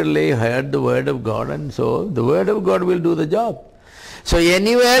repeatedly heard the Word of God, and so the Word of God will do the job. So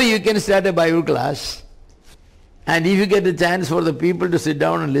anywhere you can start a Bible class, and if you get a chance for the people to sit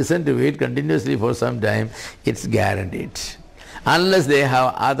down and listen to it continuously for some time, it's guaranteed. Unless they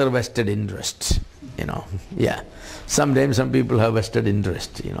have other vested interests, Yeah. Sometimes some people have vested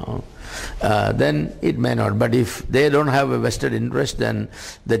interest, then it may not. But if they don't have a vested interest, then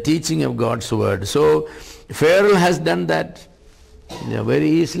the teaching of God's Word. So Farrell has done that very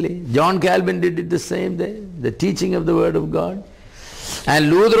easily. John Calvin did it the same way, the teaching of the Word of God. And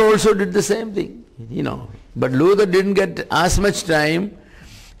Luther also did the same thing, But Luther didn't get as much time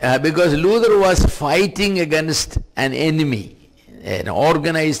because Luther was fighting against an enemy, an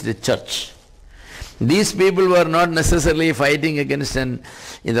organized church. These people were not necessarily fighting against in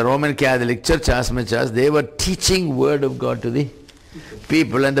the Roman Catholic Church as much as they were teaching Word of God to the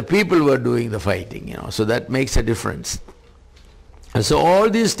people, and the people were doing the fighting, So that makes a difference. And so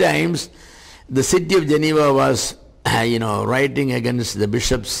all these times, the city of Geneva was, writing against the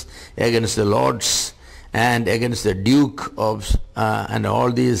bishops, against the lords, and against the Duke of and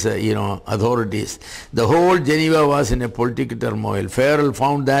all these authorities. The whole Geneva was in a political turmoil. Farrell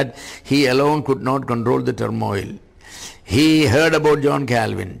found that he alone could not control the turmoil. He heard about John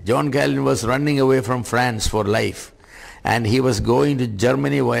Calvin. John Calvin was running away from France for life, and he was going to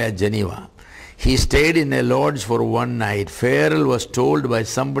Germany via Geneva. He stayed in a lodge for one night. Farrell was told by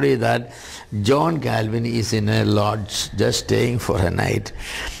somebody that John Calvin is in a lodge just staying for a night.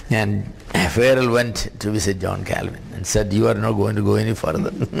 And Farrell went to visit John Calvin and said, "You are not going to go any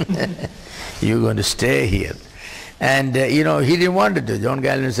further. You are going to stay here." And he didn't want to. John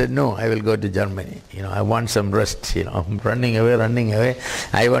Calvin said, "No, I will go to Germany. I want some rest. I'm running away.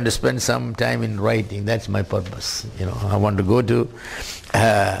 I want to spend some time in writing. That's my purpose. I want to go to."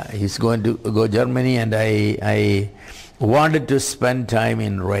 He's going to go Germany, and I wanted to spend time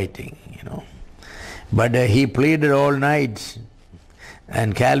in writing. But he pleaded all night.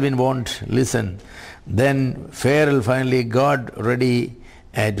 and Calvin won't listen. Then Farrell finally got ready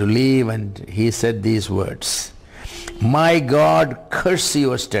to leave, and he said these words, "My God, curse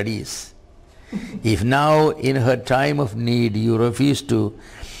your studies. If now in her time of need you refuse to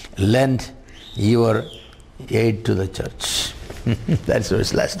lend your aid to the church." That's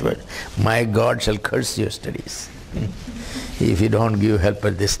his last word. "My God shall curse your studies." If you don't give help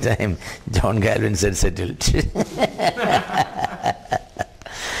at this time, John Calvin said, settled.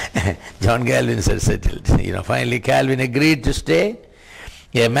 John Calvin said, settled. Finally Calvin agreed to stay.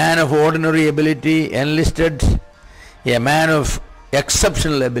 A man of ordinary ability enlisted a man of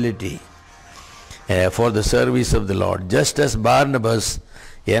exceptional ability for the service of the Lord, just as Barnabas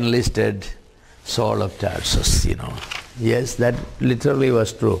enlisted Saul of Tarsus, Yes, that literally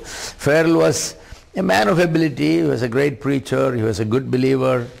was true. Farrell was a man of ability, he was a great preacher, he was a good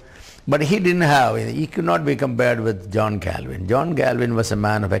believer, but he could not be compared with John Calvin. John Calvin was a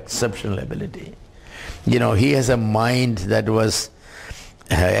man of exceptional ability. He has a mind that was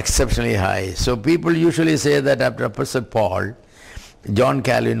exceptionally high. So people usually say that after Apostle Paul, John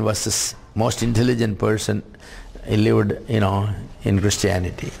Calvin was the most intelligent person he lived, in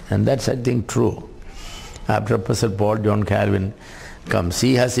Christianity. And that's, I think, true. After Apostle Paul, John Calvin comes.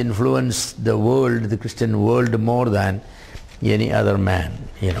 He has influenced the world, the Christian world, more than any other man,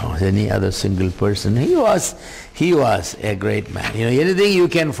 any other single person. He was a great man. Anything you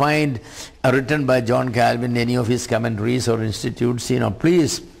can find written by John Calvin, any of his commentaries or institutes,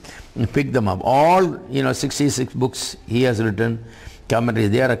 please pick them up. All, 66 books he has written, commentaries,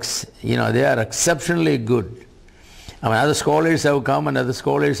 they are exceptionally good. Other scholars have come and other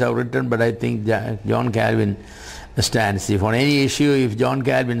scholars have written, but I think John Calvin stands. If on any issue, if John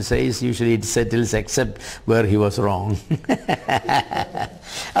Calvin says, usually it settles except where he was wrong.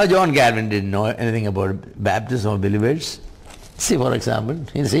 John Calvin didn't know anything about baptism of believers. See, for example,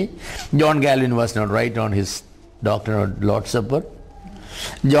 John Calvin was not right on his doctrine of Lord's Supper.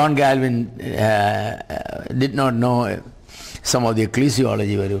 John Calvin did not know some of the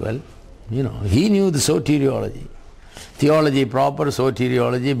ecclesiology very well. He knew the soteriology. Theology proper,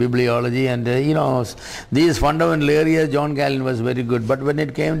 soteriology, bibliology, and these fundamental areas John Calvin was very good. But when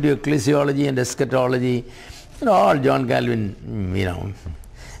it came to ecclesiology and eschatology, all John Calvin,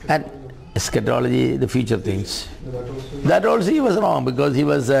 and eschatology, the future things. That also he was wrong, because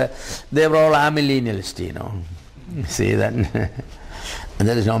they were all amillennialists, See that?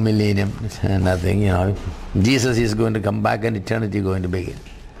 There is no millennium, nothing, Jesus is going to come back and eternity is going to begin.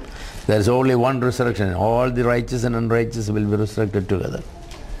 There is only one resurrection. All the righteous and unrighteous will be resurrected together.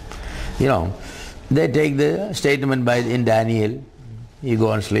 They take the statement in Daniel, you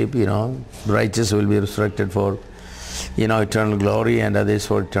go and sleep, righteous will be resurrected for, eternal glory, and others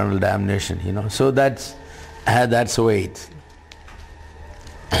for eternal damnation, So that's the way it.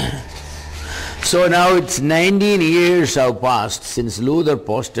 So now it's 19 years have passed since Luther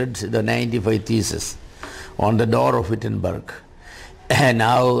posted the 95 Theses on the door of Wittenberg. And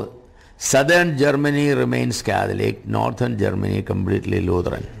now southern Germany remains Catholic, northern Germany completely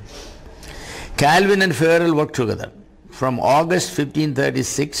Lutheran. Calvin and Farrell worked together. From August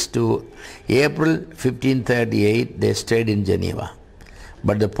 1536 to April 1538, they stayed in Geneva.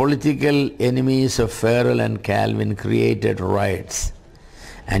 But the political enemies of Farrell and Calvin created riots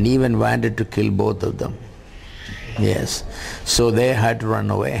and even wanted to kill both of them. Yes, so they had to run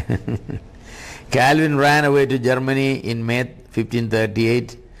away. Calvin ran away to Germany in May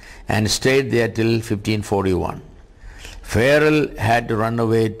 1538 and stayed there till 1541. Farrell had to run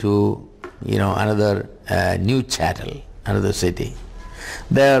away to, another Neuchâtel, another city.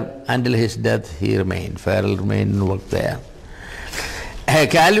 There, until his death, he remained. Farrell remained and worked there.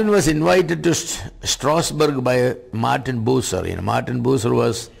 Calvin was invited to Strasbourg by Martin Bucer. Martin Bucer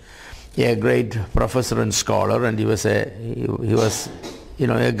was a great professor and scholar, and he was a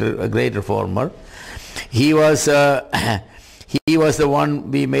great reformer. He was the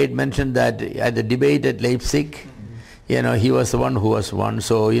one we made mention that at the debate at Leipzig, he was the one who was won.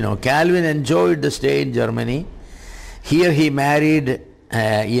 So, Calvin enjoyed the stay in Germany. Here he married,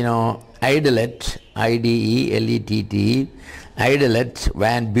 Idelette, Idelett, Idelette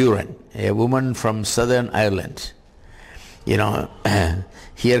Van Buren, a woman from Southern Ireland.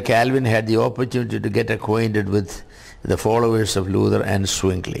 Here Calvin had the opportunity to get acquainted with the followers of Luther and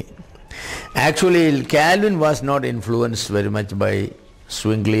Zwingli. Actually, Calvin was not influenced very much by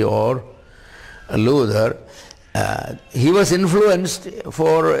Zwingli or Luther. He was influenced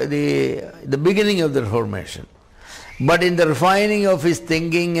for the beginning of the Reformation. But in the refining of his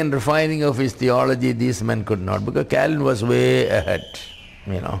thinking and refining of his theology, these men could not, because Calvin was way ahead,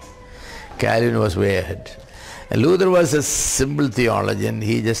 Calvin was way ahead. Luther was a simple theologian.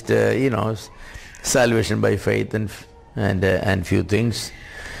 He just, salvation by faith and few things.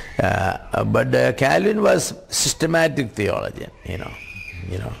 But Calvin was systematic theologian.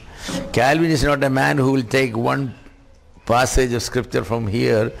 Calvin is not a man who will take one passage of scripture from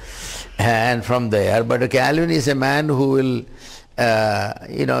here and from there, but Calvin is a man who will,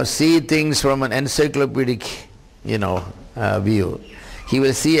 see things from an encyclopedic, view. He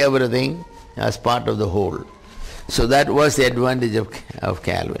will see everything as part of the whole. So that was the advantage of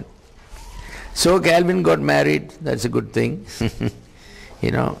Calvin. So Calvin got married. That's a good thing.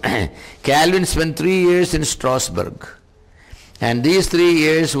 Calvin spent 3 years in Strasbourg. And these 3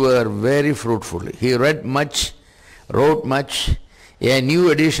 years were very fruitful. He read much, wrote much. A new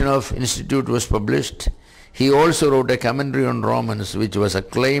edition of Institute was published. He also wrote a commentary on Romans, which was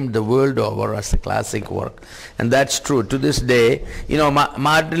acclaimed the world over as a classic work. And that's true. To this day,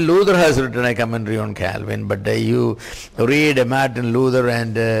 Martin Luther has written a commentary on Calvin, but you read Martin Luther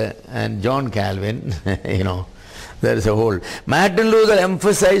and John Calvin, there is a whole. Martin Luther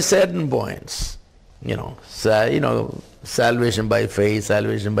emphasized certain points, salvation by faith,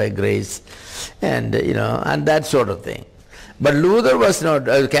 salvation by grace, and that sort of thing. But Luther was not,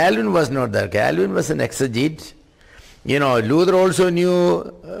 Calvin was not there. Calvin was an exegete. Luther also knew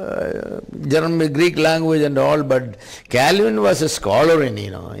German, Greek language and all, but Calvin was a scholar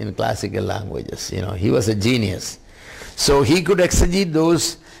in classical languages. He was a genius. So he could exegete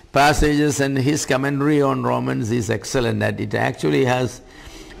those passages, and his commentary on Romans is excellent. That it actually has,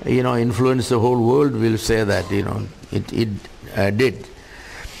 influenced the whole world. We'll say that, it did.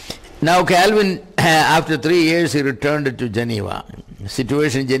 Now Calvin, after 3 years, he returned to Geneva. The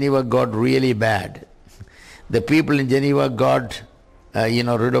situation in Geneva got really bad. The people in Geneva got,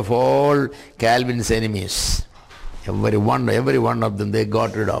 rid of all Calvin's enemies. Every one of them, they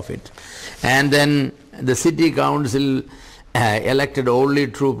got rid of it. And then the city council elected only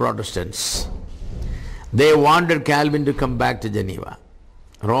true Protestants. They wanted Calvin to come back to Geneva.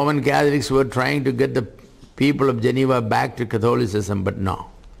 Roman Catholics were trying to get the people of Geneva back to Catholicism, but no.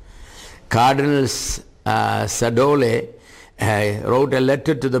 Cardinal Sadole wrote a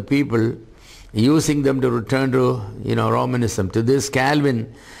letter to the people using them to return to Romanism. To this,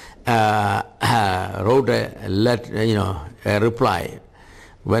 Calvin wrote a reply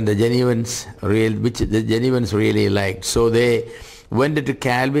when the Genevans which the Genevans really liked. So they went to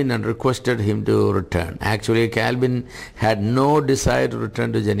Calvin and requested him to return. Actually, Calvin had no desire to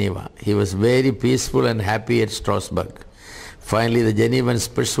return to Geneva. He was very peaceful and happy at Strasbourg. Finally, the Genevans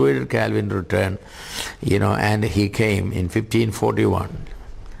persuaded Calvin to return, and he came in 1541.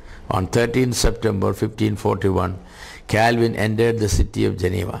 On 13 September 1541, Calvin entered the city of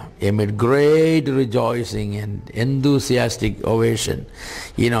Geneva amid great rejoicing and enthusiastic ovation.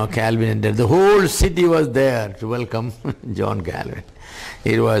 Calvin entered. The whole city was there to welcome John Calvin.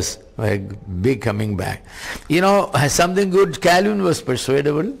 It was a big coming back. Something good, Calvin was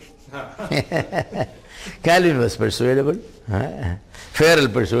persuadable. Calvin was persuadable. Farrell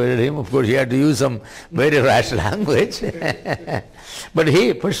persuaded him. Of course, he had to use some very rash language. But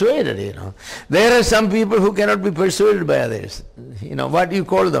he persuaded, There are some people who cannot be persuaded by others. What do you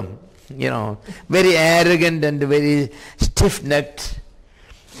call them? Very arrogant and very stiff-necked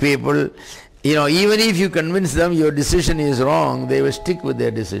people. Even if you convince them your decision is wrong, they will stick with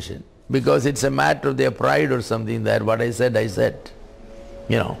their decision. Because it's a matter of their pride or something that what I said, I said.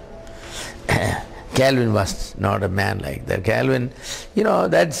 Calvin was not a man like that. Calvin,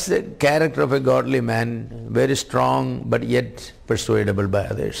 that's the character of a godly man, very strong but yet persuadable by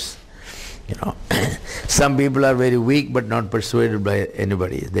others. Some people are very weak but not persuaded by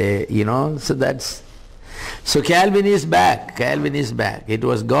anybody. So Calvin is back. Calvin is back. It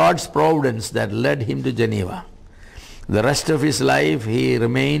was God's providence that led him to Geneva. The rest of his life he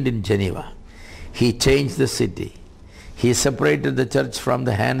remained in Geneva. He changed the city. He separated the church from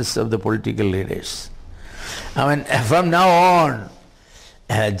the hands of the political leaders. From now on,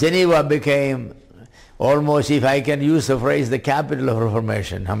 Geneva became almost, if I can use the phrase, the capital of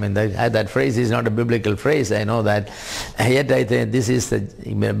Reformation. That phrase is not a biblical phrase, I know that. Yet I think this is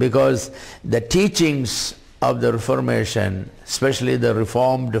because the teachings of the Reformation, especially the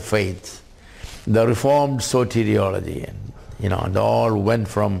Reformed faith, the Reformed soteriology, and all went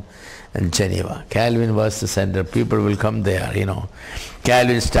from Geneva. Calvin was the center. People will come there,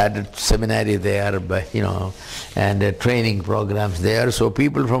 Calvin started seminary there, and training programs there. So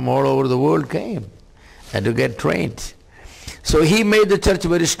people from all over the world came and to get trained. So he made the church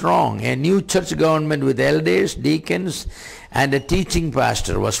very strong. A new church government with elders, deacons, and a teaching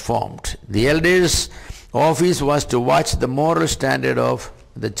pastor was formed. The elders' office was to watch the moral standard of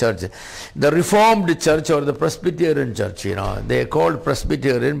the church. The Reformed Church or the Presbyterian Church, they are called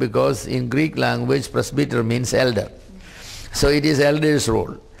Presbyterian because in Greek language presbyter means elder. So it is elder's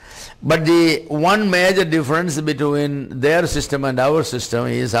role. But the one major difference between their system and our system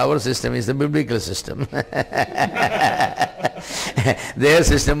is the biblical system. Their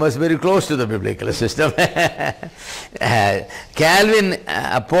system was very close to the biblical system. Calvin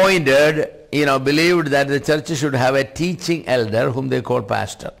appointed, believed that the church should have a teaching elder whom they call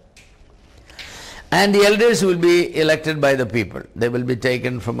pastor. And the elders will be elected by the people. They will be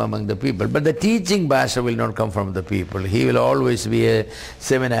taken from among the people. But the teaching pastor will not come from the people. He will always be a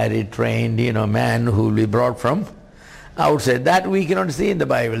seminary trained, man who will be brought from outside. That we cannot see in the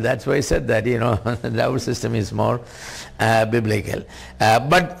Bible. That's why I said that, our system is more biblical.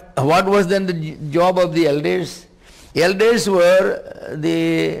 But what was then the job of the elders? Elders were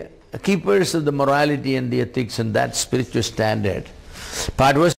the keepers of the morality and the ethics and that spiritual standard.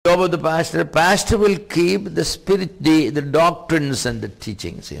 Part was the job of the pastor. Pastor will keep the spirit, the doctrines and the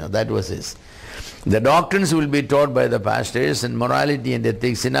teachings. That was his. The doctrines will be taught by the pastors and morality and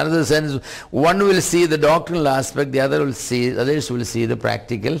ethics. In another sense, one will see the doctrinal aspect, the others will see the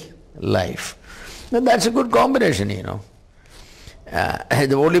practical life. And that's a good combination, The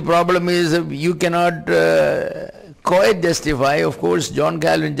only problem is you cannot quite justify. Of course, John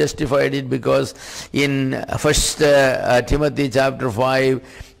Calvin justified it because in 1 Timothy chapter 5,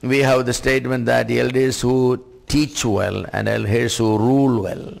 we have the statement that the elders who teach well and elders who rule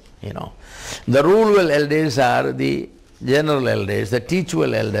well, The rule well elders are the general elders, the teach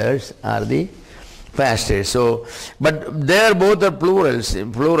well elders are the pastors. So, but there both are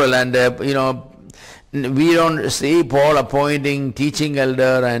plural and, we don't see Paul appointing teaching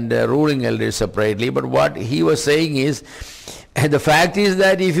elder and ruling elder separately, but what he was saying is, the fact is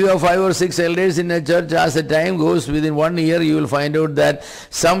that if you have 5 or 6 elders in a church, as the time goes, within 1 year you will find out that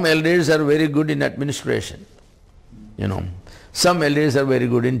some elders are very good in administration. Some elders are very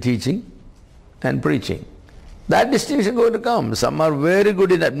good in teaching and preaching. That distinction is going to come. Some are very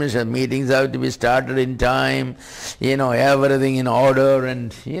good in administration. Meetings have to be started in time, everything in order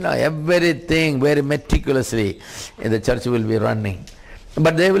and, everything very meticulously the church will be running.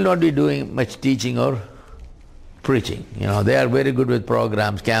 But they will not be doing much teaching or preaching. They are very good with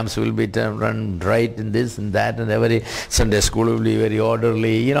programs. Camps will be run right in this and that, and every Sunday school will be very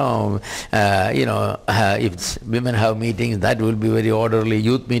orderly. If women have meetings, that will be very orderly.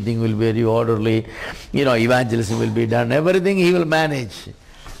 Youth meeting will be very orderly. Evangelism will be done. Everything he will manage.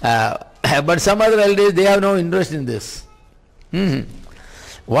 But some other elders, they have no interest in this.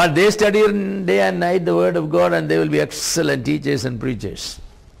 What they study day and night, the Word of God, and they will be excellent teachers and preachers.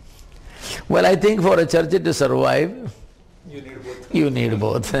 Well, I think for a church to survive, you need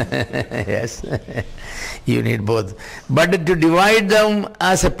both. Yes, you need both. But to divide them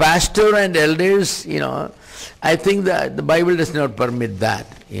as a pastor and elders, I think that the Bible does not permit that.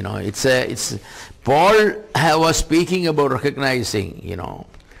 Paul was speaking about recognizing,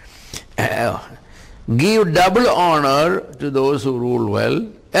 give double honor to those who rule well,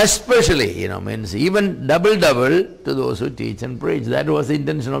 especially, means even double to those who teach and preach. That was the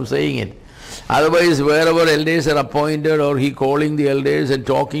intention of saying it. Otherwise, wherever elders are appointed or he calling the elders and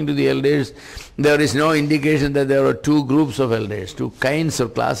talking to the elders, there is no indication that there are 2 groups of elders, 2 kinds or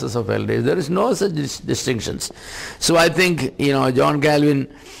classes of elders. There is no such distinctions. So I think, John Calvin,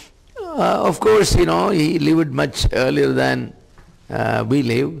 of course, he lived much earlier than we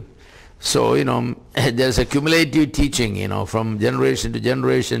live. So, there's a cumulative teaching, from generation to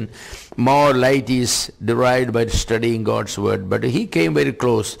generation. More light is derived by studying God's Word. But he came very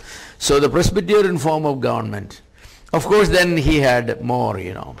close. So the Presbyterian form of government. Of course, then he had more,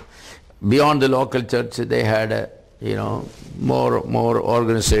 Beyond the local church, they had, more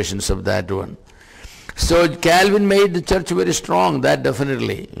organizations of that one. So Calvin made the church very strong, that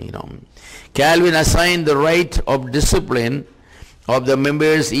definitely, Calvin assigned the right of discipline of the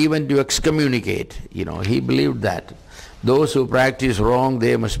members even to excommunicate. He believed that. Those who practice wrong,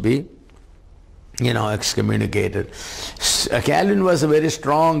 they must be, excommunicated. Calvin was a very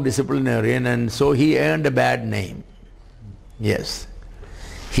strong disciplinarian, and so he earned a bad name. Yes.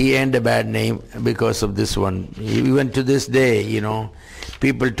 He earned a bad name because of this one. Even to this day,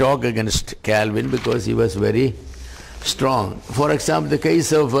 people talk against Calvin because he was very strong. For example, the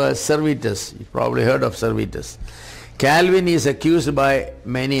case of Servetus. You probably heard of Servetus. Calvin is accused by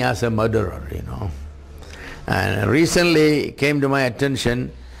many as a murderer, And recently it came to my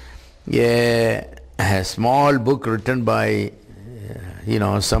attention a small book written by,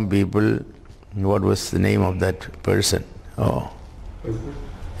 some people. What was the name of that person? Oh.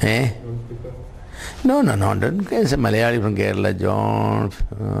 Eh? No, don't. It's a Malayali from Kerala, John.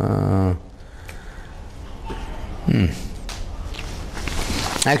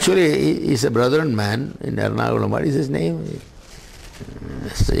 Actually, he's a brother man in Ernakulam. What is his name?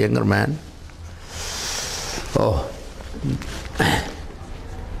 It's a younger man. Oh.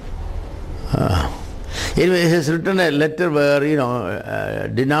 Anyway, he has written a letter where,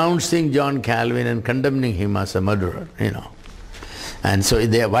 denouncing John Calvin and condemning him as a murderer, And so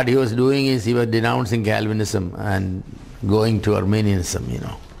what he was doing is he was denouncing Calvinism and going to Arminianism,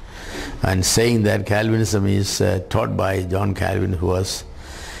 and saying that Calvinism is taught by John Calvin, who was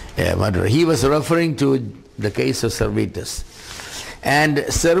a murderer. He was referring to the case of Servetus. And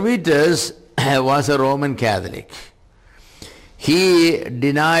Servetus was a Roman Catholic. He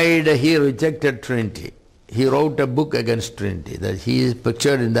rejected Trinity. He wrote a book against Trinity, that he is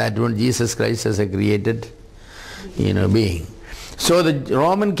pictured in that one, Jesus Christ as a created, being. So the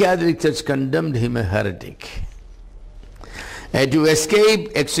Roman Catholic Church condemned him a heretic. To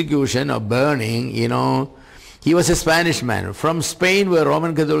escape execution or burning, he was a Spanish man. From Spain, where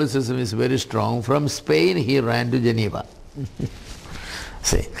Roman Catholicism is very strong, from Spain he ran to Geneva.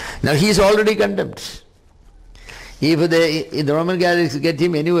 See, now he is already condemned. If the Roman Catholics get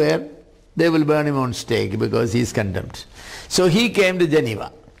him anywhere, they will burn him on stake because he is condemned. So he came to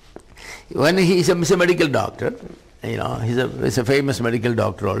Geneva. When he's a medical doctor, he's a famous medical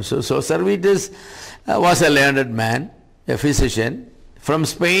doctor also. So Servetus was a learned man, a physician. From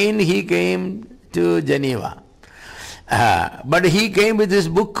Spain he came to Geneva. But he came with his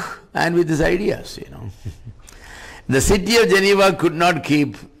book and with his ideas, The city of Geneva could not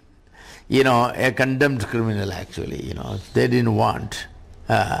keep, a condemned criminal actually, they didn't want.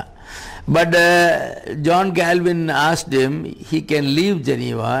 But John Calvin asked him, he can leave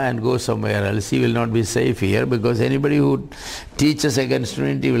Geneva and go somewhere else. He will not be safe here because anybody who teaches against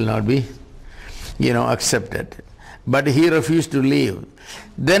Trinity will not be, accepted. But he refused to leave.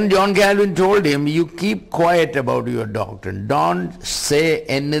 Then John Calvin told him, you keep quiet about your doctrine. Don't say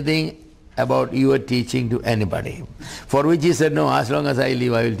anything about your teaching to anybody. For which he said, no, as long as I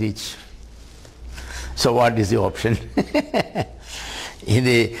live, I will teach. So what is the option? In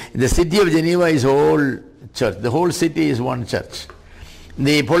the city of Geneva is whole church. The whole city is one church.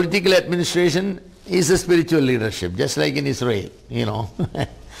 The political administration is a spiritual leadership, just like in Israel,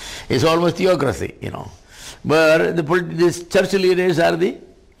 It's almost theocracy, But the church leaders are the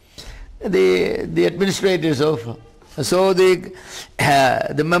administrators of. So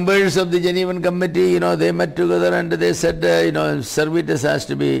the members of the Genevan committee, they met together and they said, Servetus has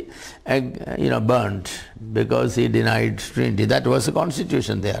to be, burnt because he denied Trinity. That was the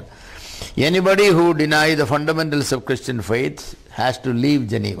constitution there. Anybody who denies the fundamentals of Christian faith has to leave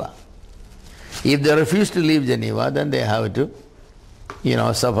Geneva. If they refuse to leave Geneva, then they have to,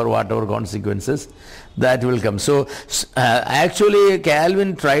 suffer whatever consequences that will come. So actually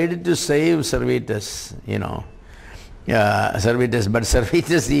Calvin tried to save Servetus, Servetus, but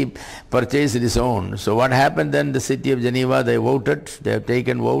Servetus he purchased his own. So what happened then? The city of Geneva, they voted, they have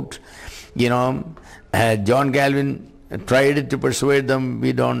taken vote. John Calvin tried to persuade them,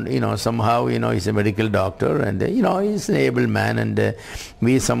 we don't, somehow, he's a medical doctor and, he's an able man and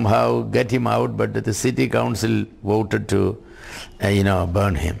we somehow get him out, but the city council voted to,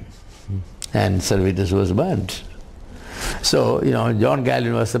 burn him. And Servetus was burnt. So, John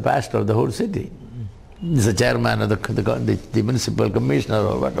Calvin was the pastor of the whole city. He's the chairman of the municipal commissioner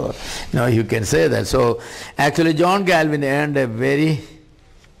or whatever. You can say that. So, actually John Calvin earned a very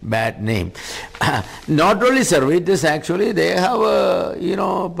bad name. Not only Servetus, actually, they have,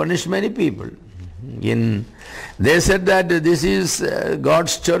 punished many people. They said that this is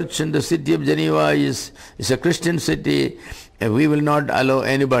God's church and the city of Geneva is a Christian city. We will not allow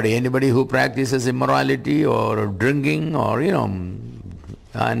anybody who practices immorality or drinking or,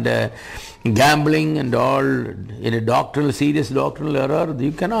 and gambling and all in a serious doctrinal error,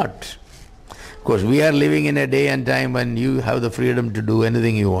 you cannot. Of course, we are living in a day and time when you have the freedom to do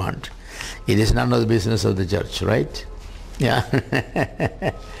anything you want. It is none of the business of the church, right? Yeah.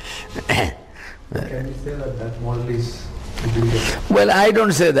 Can you say that model is biblical? Well, I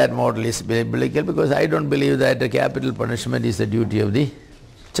don't say that model is biblical because I don't believe that capital punishment is the duty of the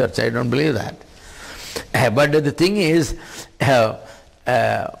church. I don't believe that. But the thing is,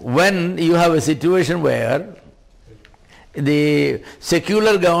 when you have a situation where the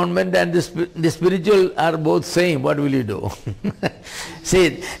secular government and the spiritual are both same, what will you do?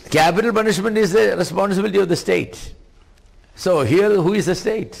 See, capital punishment is the responsibility of the state. So here, who is the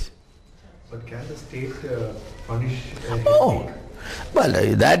state? But can the state punish a Oh, well,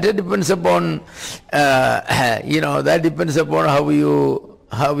 that depends upon, that depends upon how you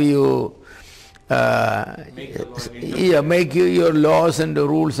make your laws and the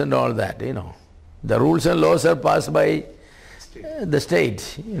rules and all that, The rules and laws are passed by the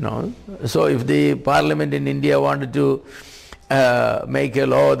state, So if the parliament in India wanted to make a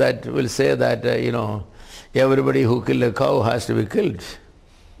law that will say that, everybody who killed a cow has to be killed,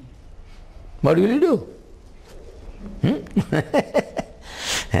 what will you do?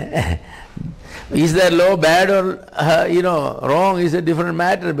 Is that law bad or, wrong is a different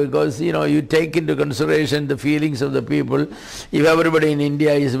matter, because, you take into consideration the feelings of the people. If everybody in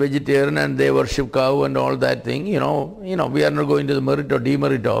India is vegetarian and they worship cow and all that thing, we are not going to the merit or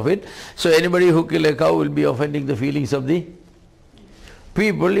demerit of it. So anybody who kill a cow will be offending the feelings of the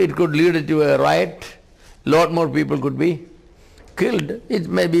people. It could lead to a riot. Lot more people could be killed. It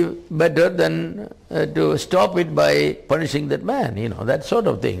may be better than to stop it by punishing that man, that sort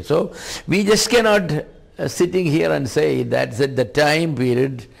of thing. So we just cannot sitting here and say that's at the time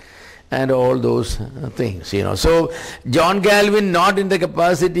period and all those things, So John Calvin, not in the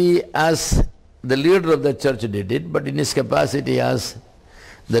capacity as the leader of the church did it, but in his capacity as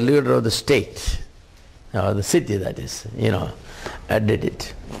the leader of the state, or the city that is, did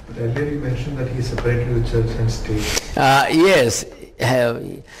it. But earlier you mentioned that he separated the church and state. Yes,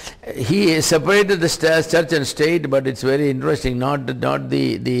 he separated the church and state, but it's very interesting, not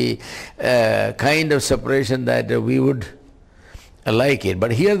the kind of separation that we would like it.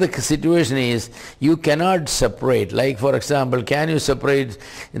 But here the situation is, you cannot separate. Like, for example, can you separate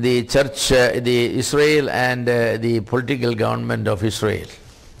the church, the Israel and the political government of Israel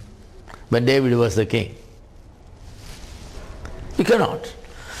when David was the king? You cannot.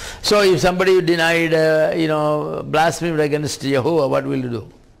 So if somebody denied, blasphemed against Jehovah, what will you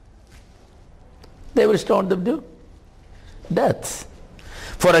do? They will stone them to death.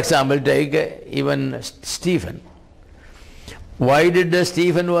 For example, take even Stephen. Why did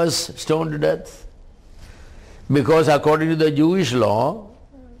Stephen was stoned to death? Because according to the Jewish law,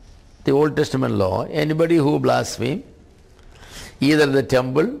 the Old Testament law, anybody who blasphemed either the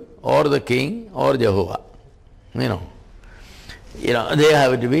temple or the king or Jehovah, they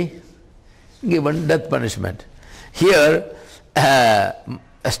have to be given death punishment. Here,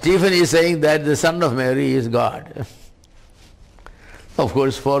 Stephen is saying that the son of Mary is God. Of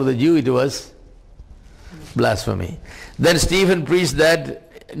course, for the Jew it was blasphemy. Then Stephen preached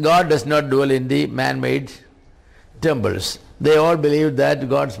that God does not dwell in the man-made temples. They all believed that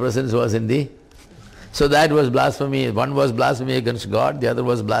God's presence was in the... So that was blasphemy. One was blasphemy against God, the other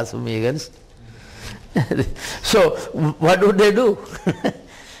was blasphemy against... So what would they do?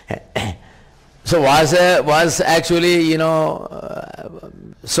 So was actually,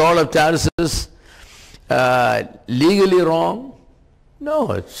 Saul of Tarsus legally wrong?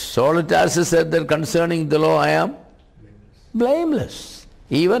 No, Saul of Tarsus said that concerning the law I am blameless,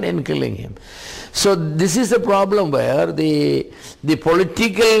 even in killing him. So this is the problem where the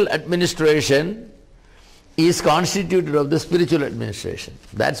political administration is constituted of the spiritual administration.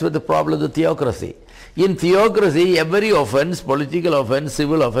 That's what the problem of the theocracy. In theocracy, every offense, political offense,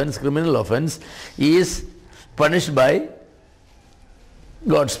 civil offense, criminal offense, is punished by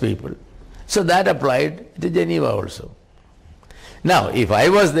God's people. So that applied to Geneva also. Now, if I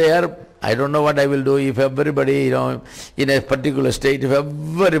was there, I don't know what I will do if everybody, in a particular state, if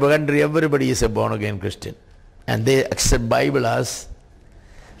every country, everybody is a born-again Christian, and they accept Bible as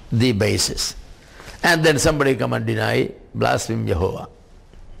the basis. And then somebody come and deny, blaspheme Jehovah.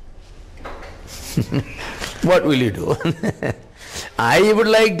 What will you do? I would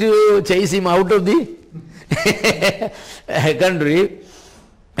like to chase him out of the country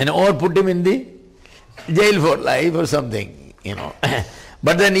or put him in the jail for life or something,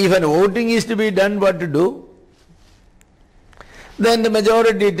 But then if an voting is to be done, what to do? Then the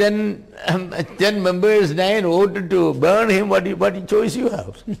majority, 10 members, 9 voted to burn him, what choice you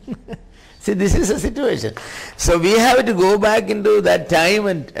have? See, this is a situation. So we have to go back into that time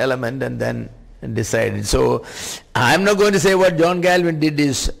and element and then decide it. So I'm not going to say what John Calvin did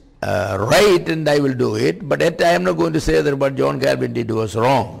is right and I will do it, but yet I am not going to say that what John Calvin did was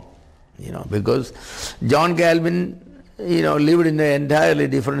wrong, because John Calvin, lived in an entirely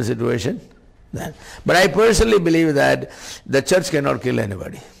different situation then. But I personally believe that the church cannot kill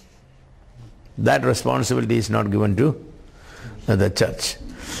anybody. That responsibility is not given to the church.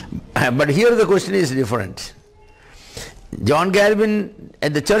 But here the question is different. John Calvin,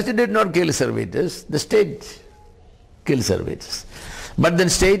 and the church did not kill Servetus, the state killed Servetus. But then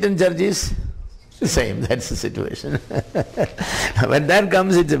state and church is Same, that's the situation. When that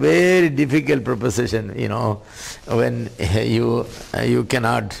comes, it's a very difficult proposition, when you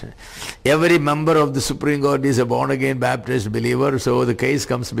cannot. Every member of the Supreme Court is a born-again Baptist believer, so the case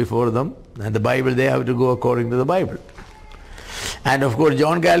comes before them, and the Bible, they have to go according to the Bible. And of course,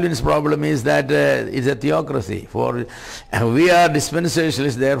 John Calvin's problem is that it's a theocracy. For we are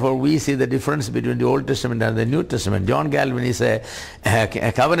dispensationalists, therefore we see the difference between the Old Testament and the New Testament. John Calvin is a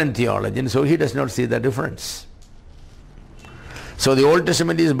covenant theologian, so he does not see the difference. So the Old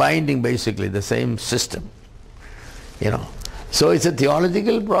Testament is binding basically the same system, So it's a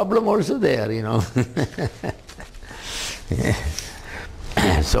theological problem also there,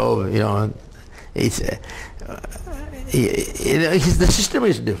 So, it's the system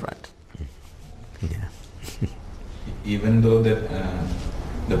is different. Even though that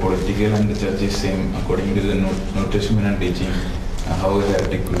the political and the church is same according to the New Testament and teaching, how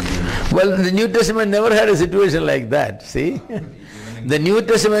heretic could be? Well, the New Testament never had a situation like that, see? The New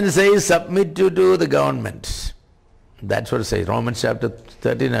Testament says submit to the government. That's what it says, Romans chapter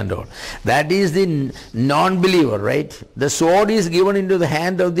 13 and all. That is the non-believer, right? The sword is given into the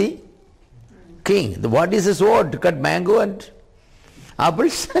hand of the king. What is a sword? To cut mango and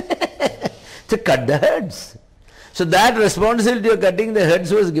apples? To cut the heads. So that responsibility of cutting the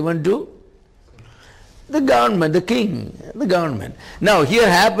heads was given to the government, the king, the government. Now here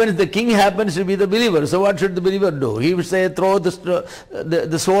happens, the king happens to be the believer. So what should the believer do? He would say throw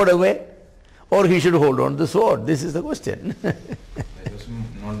the sword away, or he should hold on to the sword. This is the question. It was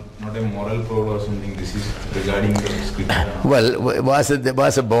not a moral problem or something. This is regarding the scripture. Well, was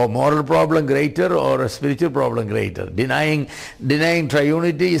a moral problem greater or a spiritual problem greater? Denying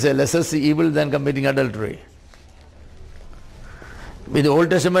triunity is a lesser evil than committing adultery. In the Old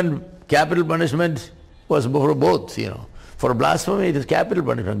Testament, capital punishment was for both, For blasphemy, it is capital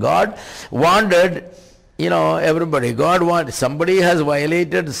punishment. God wanted, everybody. Somebody has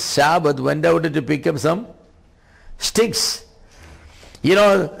violated Sabbath, went out to pick up some sticks.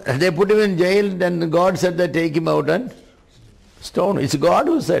 They put him in jail, and God said that take him out and stone. It's God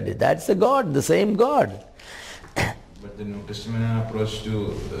who said it. That's the God, the same God. But the New Testament approach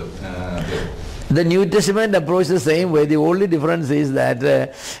to the New Testament approach the same way. The only difference is that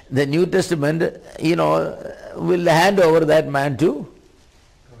the New Testament, will hand over that man to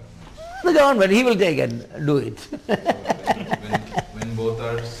the government. He will take and do it. when both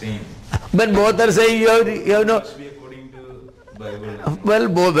are same. When both are same, you have no. Must be according to Bible. Well,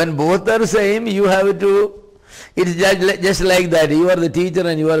 when both are same, you have to. It's just like that. You are the teacher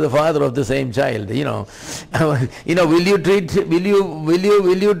and you are the father of the same child. Will you treat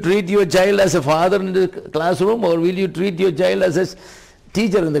your child as a father in the classroom, or will you treat your child as a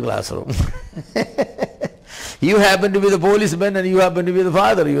teacher in the classroom? You happen to be the policeman and you happen to be the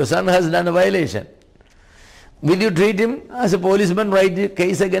father. Your son has done a violation. Will you treat him as a policeman, write a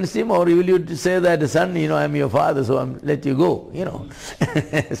case against him, or will you say that, son, I am your father, so I'm let you go,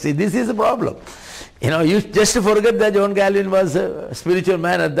 See, this is the problem. You just forget that John Calvin was a spiritual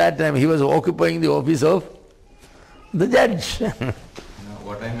man at that time. He was occupying the office of the judge.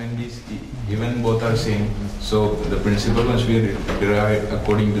 What I meant is, even both are same, so the principle must be derived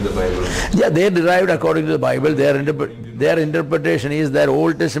according to the Bible. Yeah, they are derived according to the Bible. Their interpretation is that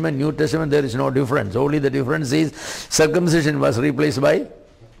Old Testament, New Testament, there is no difference. Only the difference is circumcision was replaced by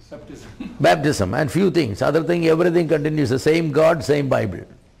baptism and few things. Other thing, everything continues. The same God, same Bible.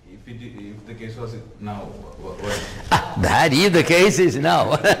 If the case was now, what? That is the case is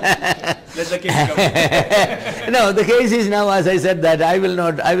now. Let the case come. No, the case is now, as I said, that I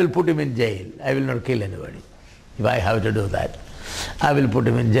will put him in jail. I will not kill anybody. If I have to do that, I will put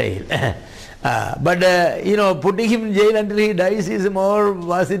him in jail. But putting him in jail until he dies is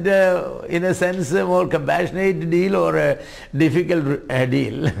was it in a sense a more compassionate deal or a difficult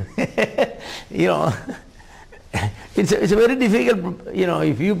deal? It's a very difficult,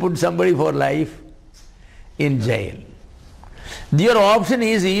 if you put somebody for life in jail. Your option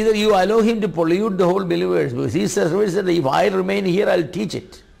is either you allow him to pollute the whole believers, because he says, if I remain here, I'll teach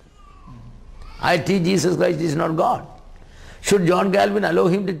it. I teach Jesus Christ is not God. Should John Calvin allow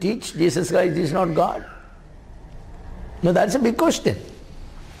him to teach Jesus Christ is not God? No, that's a big question.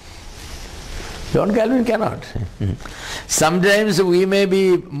 John Calvin cannot. Sometimes we may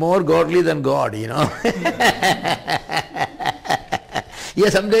be more godly than God, Yeah,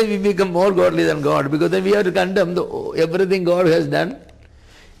 sometimes we become more godly than God, because then we have to condemn everything God has done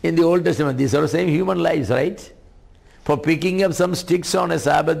in the Old Testament. These are the same human lives, right? For picking up some sticks on a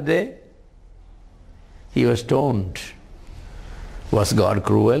Sabbath day, he was stoned. Was God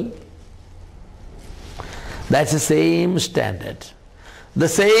cruel? That's the same standard. The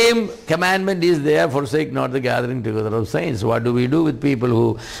same commandment is there, forsake not the gathering together of saints. What do we do with people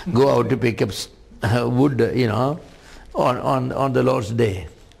who go out to pick up wood, on the Lord's day?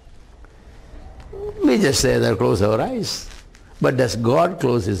 We just say that close our eyes. But does God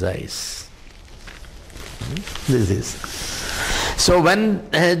close his eyes? This is. So when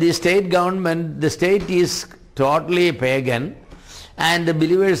the state government, the state is totally pagan and the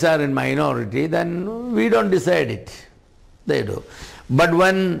believers are in minority, then we don't decide it. They do. But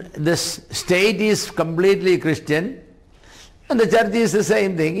when the state is completely Christian and the church is the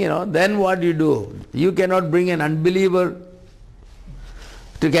same thing, then what do you do? You cannot bring an unbeliever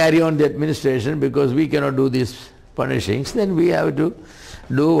to carry on the administration because we cannot do these punishings. Then we have to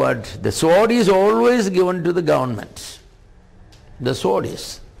do what? The sword is always given to the government. The sword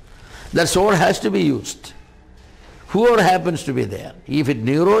is. The sword has to be used. Whoever happens to be there. If it's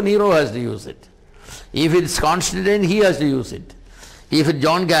Nero has to use it. If it's Constantine, he has to use it. If it's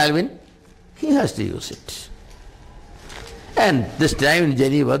John Calvin, he has to use it. And this time in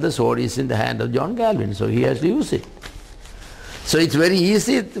Geneva, the sword is in the hand of John Calvin, so he has to use it. So it's very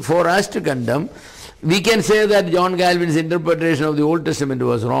easy for us to condemn. We can say that John Calvin's interpretation of the Old Testament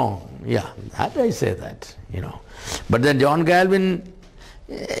was wrong. Yeah, that I say that, But then John Calvin,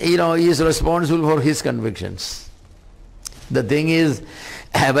 is responsible for his convictions. The thing is,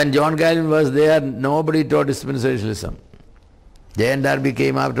 when John Calvin was there, nobody taught dispensationalism. J.N.R.B.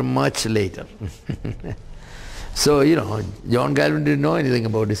 came after much later. So, John Calvin didn't know anything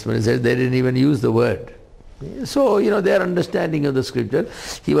about dispensation. They didn't even use the word. So, their understanding of the scripture,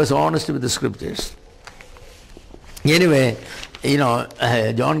 he was honest with the scriptures. Anyway,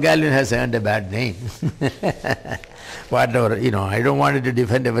 John Calvin has earned a bad name. Whatever, I don't want to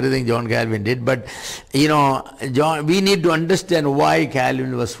defend everything John Calvin did, but, we need to understand why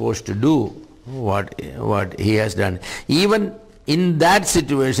Calvin was forced to do what he has done. Even in that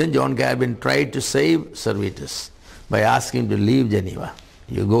situation, John Calvin tried to save Servetus by asking him to leave Geneva.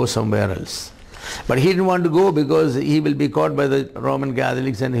 You go somewhere else. But he didn't want to go because he will be caught by the Roman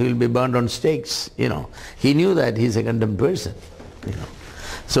Catholics and he will be burned on stakes. He knew that he's a condemned person.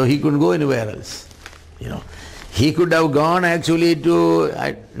 So he couldn't go anywhere else. He could have gone actually to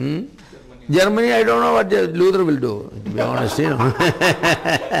Germany. I don't know what Luther will do, to be honest.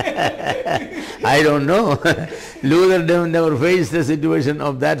 I don't know. Luther never faced a situation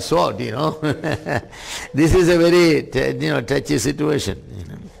of that sort. This is a very touchy situation.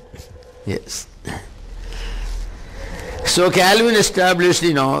 Yes. So Calvin established,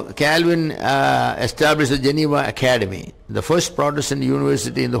 established the Geneva Academy, the first Protestant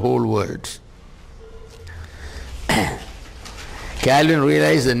university in the whole world. Calvin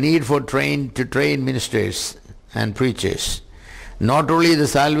realized the need to train ministers and preachers, not only the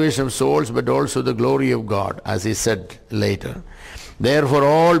salvation of souls but also the glory of God, as he said later. Therefore,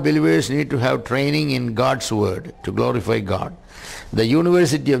 all believers need to have training in God's word to glorify God. The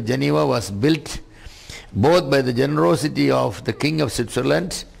University of Geneva was built both by the generosity of the King of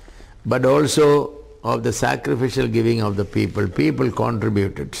Switzerland but also of the sacrificial giving of the people. People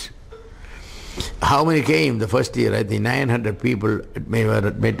contributed. How many came the first year? I think 900 people were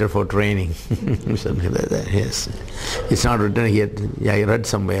admitted for training. Something like that, yes. It's not written here. Yeah, I read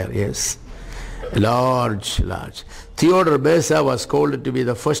somewhere, yes. Large. Theodore Beza was called to be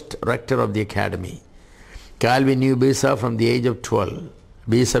the first rector of the academy. Calvin knew Beza from the age of 12.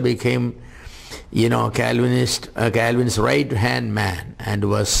 Beza became, Calvin's right-hand man and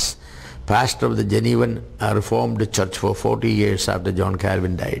was pastor of the Genevan Reformed Church for 40 years after John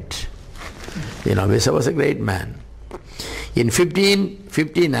Calvin died. Beza was a great man. In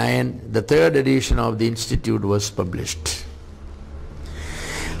 1559, the third edition of the Institute was published.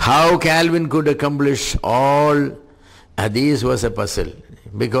 How Calvin could accomplish all these was a puzzle,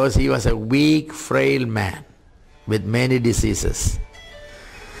 because he was a weak, frail man with many diseases.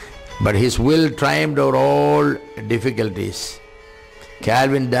 But his will triumphed over all difficulties.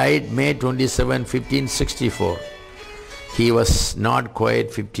 Calvin died May 27, 1564. He was not quite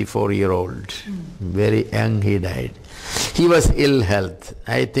 54-year-old. Very young he died. He was ill health.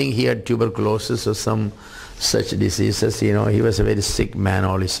 I think he had tuberculosis or some such diseases. He was a very sick man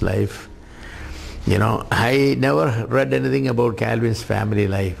all his life. I never read anything about Calvin's family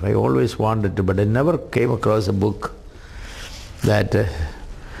life. I always wanted to, but I never came across a book that,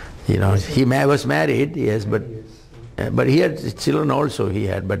 he was married, yes, but he had children also,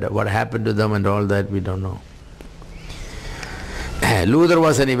 but what happened to them and all that, we don't know. Luther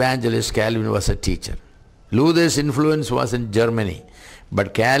was an evangelist, Calvin was a teacher. Luther's influence was in Germany,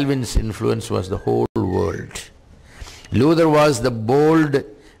 but Calvin's influence was the whole world. Luther was the bold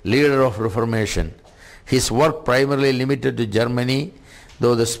leader of Reformation. His work primarily limited to Germany,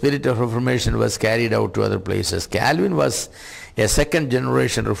 though the spirit of Reformation was carried out to other places. Calvin was a second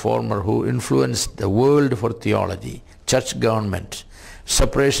generation reformer who influenced the world for theology, church government,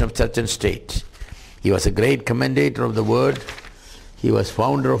 separation of church and state. He was a great commentator of the word. He was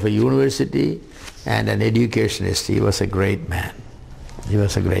founder of a university and an educationist. He was a great man. He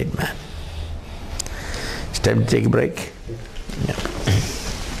was a great man. It's time to take a break. Yeah.